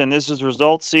 guys. And this is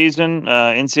results season.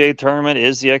 NCAA tournament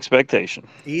is the expectation.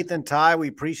 Ethan, Ty, we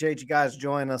appreciate you guys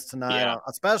joining us tonight,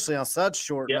 especially on such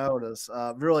short notice.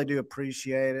 Really do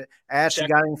appreciate it. Ash, you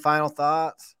got any final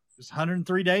thoughts? It's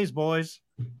 103 days, boys.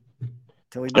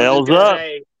 Till we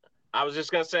I was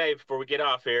just going to say before we get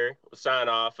off here, sign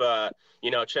off,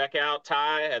 check out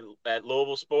Ty at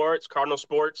Louisville Sports,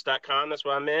 cardinalsports.com. That's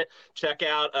what I meant. Check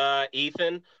out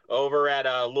Ethan over at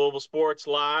Louisville Sports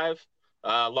Live,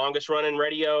 longest running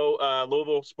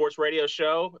Louisville sports radio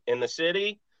show in the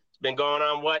city. It's been going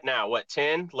on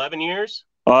 10, 11 years?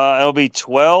 It'll be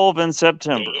 12 in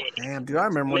September. Damn, dude, I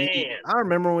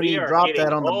remember when you dropped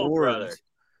that on the boards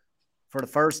for the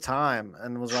first time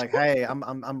and was like, hey,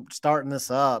 I'm starting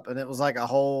this up. And it was like it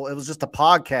was just a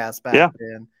podcast back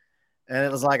then. And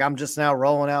it was like, I'm just now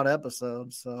rolling out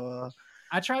episodes. So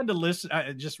I tried to listen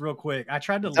just real quick. I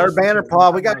tried to listen. Banner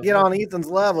Paul, we got to get on Ethan's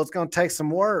level. It's going to take some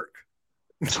work.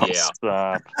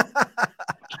 Yeah.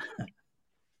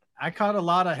 I caught a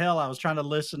lot of hell. I was trying to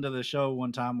listen to the show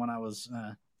one time when I was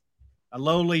a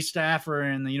lowly staffer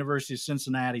in the University of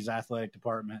Cincinnati's athletic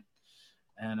department.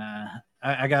 And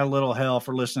I got a little hell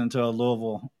for listening to a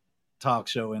Louisville talk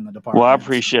show in the department. Well, I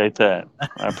appreciate that.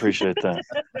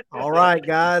 All right,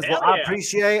 guys. Well, I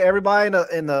appreciate everybody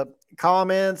in the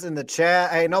comments, in the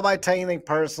chat. Hey, nobody take anything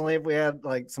personally. If we had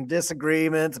like some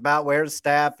disagreements about where the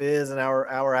staff is and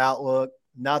our outlook,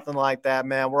 nothing like that,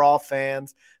 man. We're all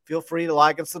fans. Feel free to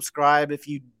like and subscribe if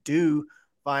you do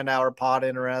find our pod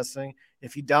interesting.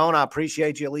 If you don't, I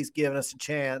appreciate you at least giving us a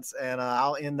chance. And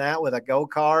I'll end that with a go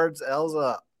Cards, L's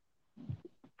up.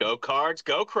 Go Cards,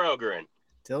 go Kroger.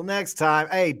 Till next time.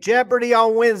 Hey, Jeopardy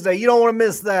on Wednesday. You don't want to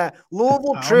miss that.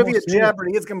 Louisville Trivia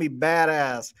Jeopardy. It's going to be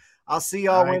badass. I'll see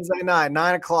y'all Wednesday night,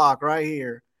 9 o'clock right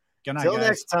here. Good night, Till guys.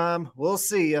 next time, we'll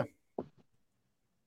see you.